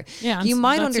or whatever. Yeah, you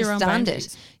might understand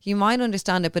it. You might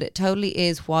understand it, but it totally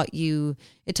is how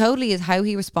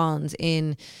he responds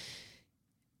in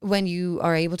when you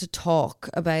are able to talk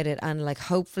about it, and like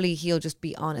hopefully he'll just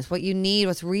be honest.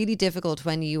 What's really difficult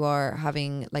when you are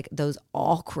having like those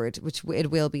awkward, which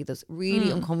it will be, those really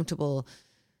uncomfortable,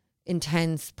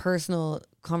 intense personal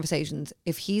conversations,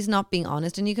 if he's not being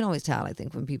honest, and you can always tell, I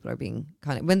think, when people are being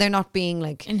when they're not being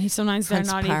like, and sometimes they're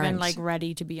not even like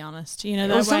ready to be honest, you know.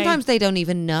 Well, sometimes they don't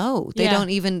even know. They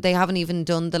haven't even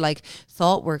done the like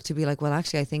thought work to be like, well,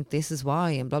 actually I think this is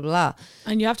why, and blah blah blah.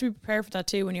 And you have to be prepared for that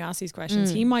too when you ask these questions.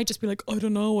 He might just be like, I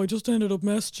don't know, I just ended up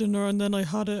messaging her and then I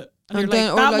had it. And you're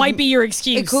like, that might be your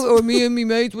excuse. Or me and me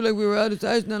mates were like, we were out of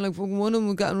town and then like fucking one of them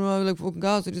was getting around like fucking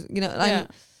gas. So just, you know,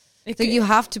 so you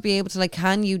have to be able to like,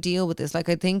 can you deal with this? Like,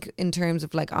 I think in terms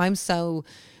of like, I'm so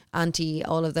anti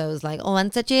all of those like, oh,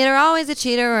 once a cheater, always a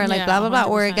cheater, or like blah blah blah. 100%.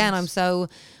 Or again,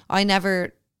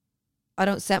 I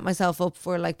don't set myself up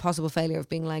for like possible failure of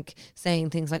being like saying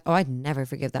things like, oh, I'd never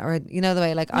forgive that, or you know, the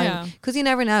way like because you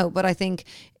never know. But I think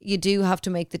you do have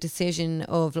to make the decision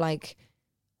of like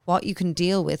what you can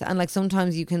deal with, and like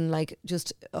sometimes you can like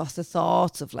just the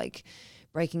thoughts of like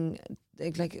breaking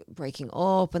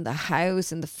up and the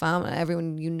house and the family and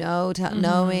everyone you know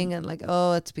knowing, and like,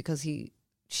 oh, it's because he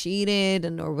cheated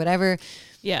and or whatever.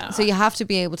 Yeah. So you have to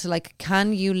be able to like,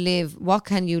 what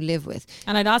can you live with?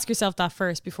 And I'd ask yourself that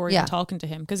first before you're talking to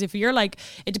him, because if you're like,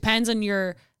 it depends on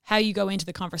how you go into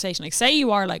the conversation. Like, say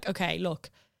you are like, okay, look,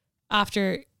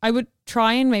 after, I would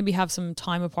try and maybe have some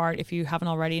time apart if you haven't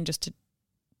already, and just to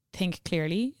think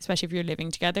clearly, especially if you're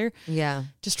living together. Yeah.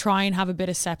 Just try and have a bit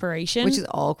of separation. Which is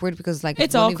awkward, because like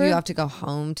it's one of you have to go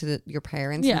home to your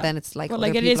parents, and then it's like,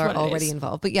 other people are already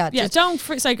involved. But don't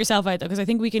psych yourself out though, because I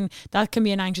think that can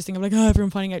be an anxious thing of like, oh,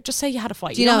 everyone finding out. Just say you had a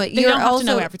fight. You don't have to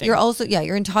know everything.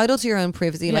 You're entitled to your own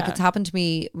privacy. Yeah. Like, it's happened to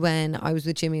me when I was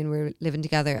with Jimmy and we were living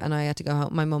together, and I had to go home.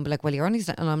 My mum be like, well, you're only,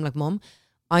 and I'm like, Mum,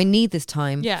 I need this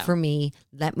time for me.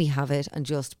 Let me have it, and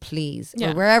just please,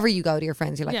 or wherever you go to your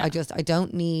friends, you're like, I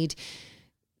don't need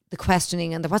the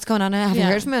questioning and the what's going on. I haven't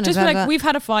heard from him. Just be like, we've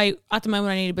had a fight at the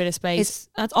moment. I need a bit of space.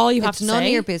 That's all you have to say. It's none of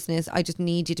your business. I just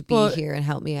need you to be here and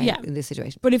help me out in this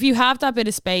situation. But if you have that bit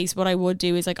of space, what I would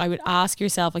do is like, I would ask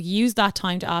yourself, like, use that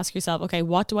time to ask yourself, okay,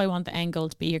 what do I want the end goal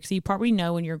to be here? Because you probably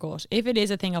know in your gut, if it is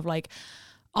a thing of like,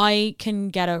 I can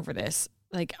get over this.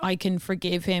 Like, I can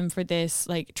forgive him for this.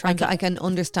 Like, I can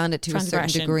understand it to a certain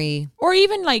degree. Or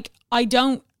even like, I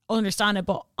don't understand it,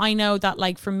 but I know that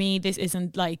like for me this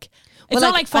isn't like it's Well,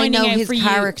 not like finding I know out his for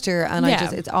character, and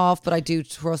Yeah. it's off, but I do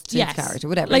trust his character.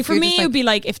 Whatever. Like If for you're me, just it would be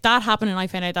like if that happened and I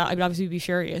found out that, I would obviously be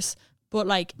furious. But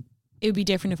like it would be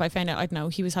different if I found out, I don't know,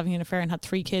 he was having an affair and had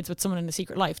 3 kids with someone in a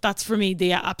secret life. That's for me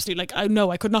the absolute like, I know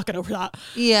I could not get over that.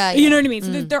 Yeah, You know what I mean?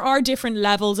 So there are different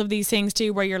levels of these things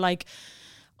too, where you're like,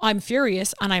 I'm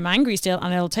furious and I'm angry still,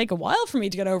 and it'll take a while for me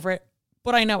to get over it,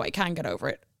 but I know I can get over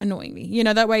it, annoyingly, you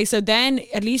know, that way. So then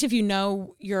at least if you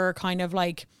know you're kind of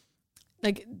like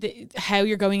how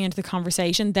you're going into the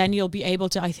conversation, then you'll be able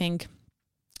to, I think,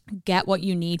 get what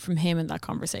you need from him in that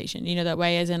conversation, you know, that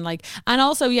way, as in like, and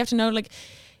also you have to know, like,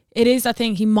 it is that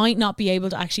thing, he might not be able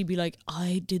to actually be like,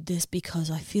 I did this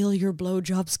because I feel your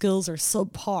blowjob skills are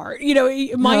subpar. You know,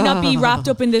 it might not be wrapped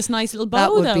up in this nice little bow,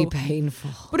 that would though. be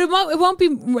painful. But it won't be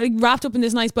like wrapped up in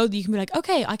this nice bow that you can be like,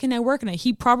 okay, I can now work on it.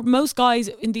 Most guys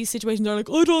in these situations are like,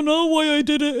 I don't know why I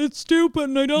did it. It's stupid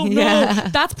and I don't know.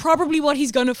 That's probably what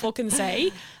he's going to fucking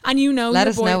say. And you know, Let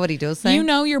us know what he does say. You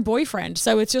know your boyfriend.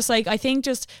 So it's just like, I think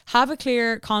just have a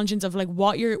clear conscience of like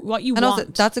what you And want. also,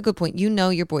 that's a good point. You know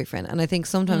your boyfriend. And I think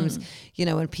sometimes, you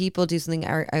know, when people do something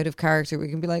out of character, we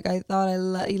can be like, I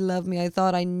thought he loved me. I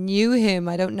thought I knew him.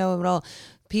 I don't know him at all.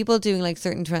 People doing like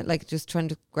certain like just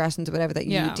transgressions or whatever that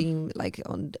you deem like,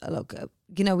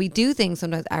 you know, we do things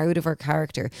sometimes out of our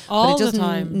character, all but it the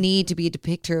time. doesn't need to be a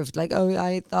depictor of like, oh,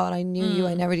 I thought I knew you.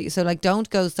 I never did. So like, don't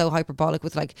go so hyperbolic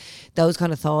with like those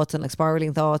kind of thoughts and like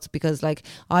spiraling thoughts, because like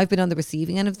I've been on the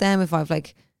receiving end of them. If I've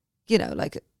like, you know,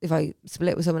 like if I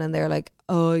split with someone and they're like,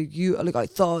 oh,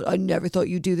 I never thought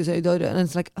you'd do this. And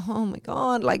it's like, oh my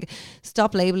God, like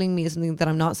stop labeling me as something that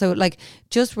I'm not. So like,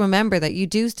 just remember that you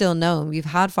do still know him. You've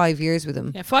had 5 years with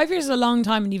him. Yeah, 5 years is a long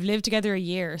time, and you've lived together a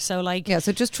year. So like, yeah,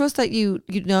 so just trust that you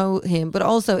know him. But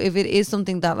also if it is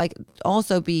something that like,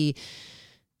 also be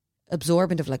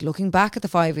absorbent of like looking back at the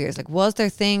 5 years, like was there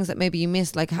things that maybe you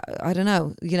missed, like I don't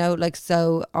know, you know, like,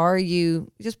 so are you,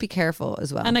 just be careful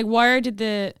as well. And like, where did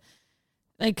the,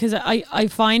 like, because I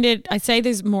find it, I say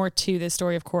there's more to this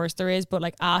story, of course there is, but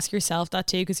like ask yourself that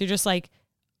too, because you're just like,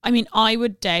 I mean, I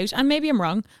would doubt, and maybe I'm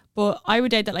wrong, but I would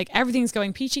doubt that like everything's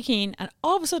going peachy keen and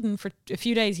all of a sudden for a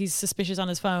few days he's suspicious on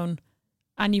his phone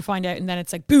and you find out and then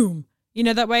it's like boom, you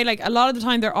know, that way. Like a lot of the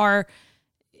time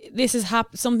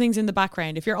some things in the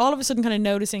background. If you're all of a sudden kind of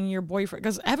noticing your boyfriend,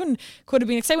 because Evan could have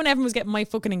been, say when Evan was getting my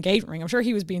fucking engagement ring, I'm sure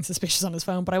he was being suspicious on his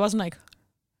phone, but I wasn't like,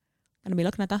 I'm gonna be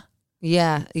looking at that.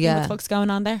 Yeah. What the fuck's going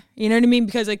on there? You know what I mean?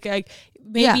 Because like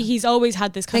maybe he's always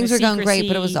had this kind things of were secrecy. going great,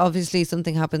 but it was obviously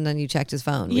something happened and you checked his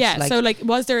phone. Which, yeah. Like, so like,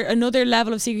 was there another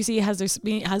level of secrecy? Has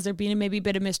there been maybe a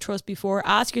bit of mistrust before?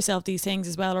 Ask yourself these things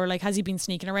as well. Or like, has he been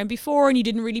sneaking around before and you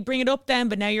didn't really bring it up then,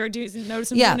 but now you're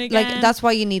noticing yeah, doing it again? like that's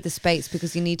why you need the space,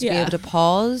 because you need to be able to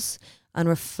pause and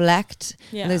reflect.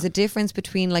 Yeah. And there's a difference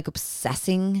between like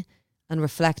obsessing and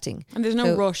reflecting, and there's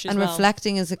no rush as and well.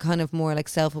 reflecting is a kind of more like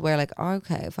self-aware, like, oh,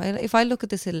 okay, if I look at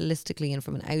this holistically and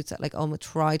from an outside, like almost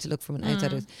try to look from an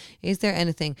outsider, is there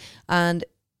anything? And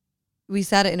we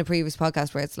said it in a previous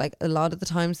podcast where it's like a lot of the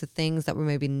times the things that were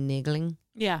maybe niggling,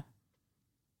 you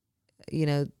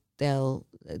know,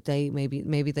 they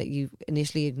maybe that you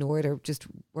initially ignored or just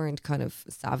weren't kind of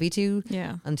savvy to,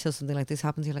 until something like this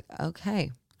happens, you're like,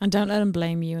 okay. And don't let him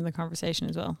blame you in the conversation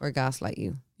as well. Or gaslight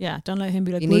you. Yeah, don't let him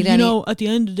be like, you know, at the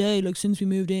end of the day, like since we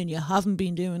moved in, you haven't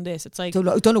been doing this. It's like, I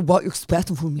don't know what you're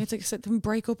expecting from me. It's like, then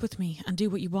break up with me and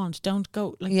do what you want. Don't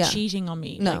go like cheating on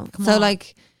me. No. Like, come so on.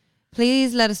 like,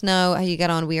 please let us know how you get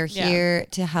on. We are here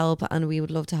to help, and we would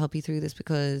love to help you through this,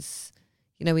 because,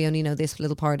 you know, we only know this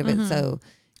little part of it. So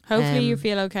hopefully you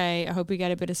feel okay. I hope you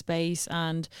get a bit of space,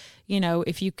 and you know,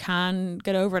 if you can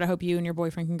get over it, I hope you and your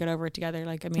boyfriend can get over it together.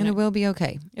 Like, I mean, and it will be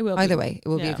okay. It will either way. It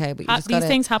will be okay. But you just these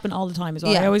things happen all the time as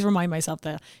well. I always remind myself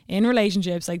that in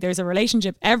relationships, like there's a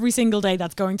relationship every single day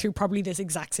that's going through probably this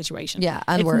exact situation. Yeah,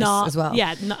 and worse as well.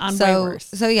 Yeah, and way worse.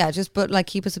 So yeah, but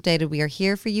keep us updated. We are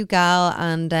here for you, gal,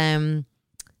 and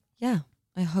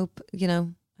I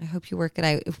hope you work it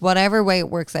out. If whatever way it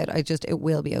works out, it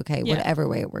will be okay. Yeah. Whatever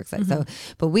way it works out. So,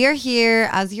 but we are here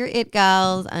as your it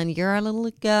gals, and you're our little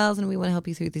it gals, and we want to help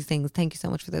you through these things. Thank you so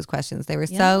much for those questions. They were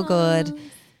so good.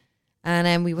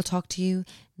 And we will talk to you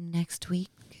next week.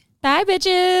 Bye,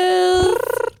 bitches.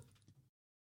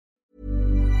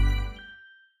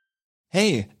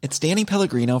 Hey, it's Danny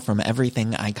Pellegrino from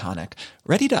Everything Iconic.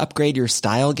 Ready to upgrade your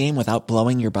style game without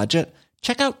blowing your budget?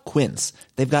 Check out Quince.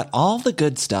 They've got all the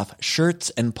good stuff,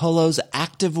 shirts and polos,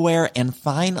 activewear, and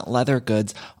fine leather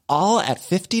goods, all at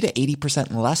 50 to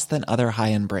 80% less than other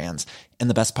high-end brands. And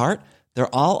the best part?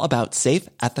 They're all about safe,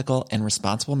 ethical, and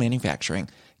responsible manufacturing.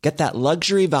 Get that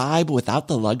luxury vibe without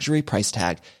the luxury price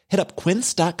tag. Hit up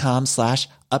quince.com/upgrade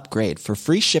upgrade for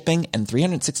free shipping and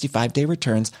 365-day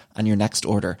returns on your next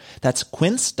order. That's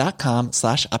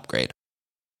quince.com/upgrade.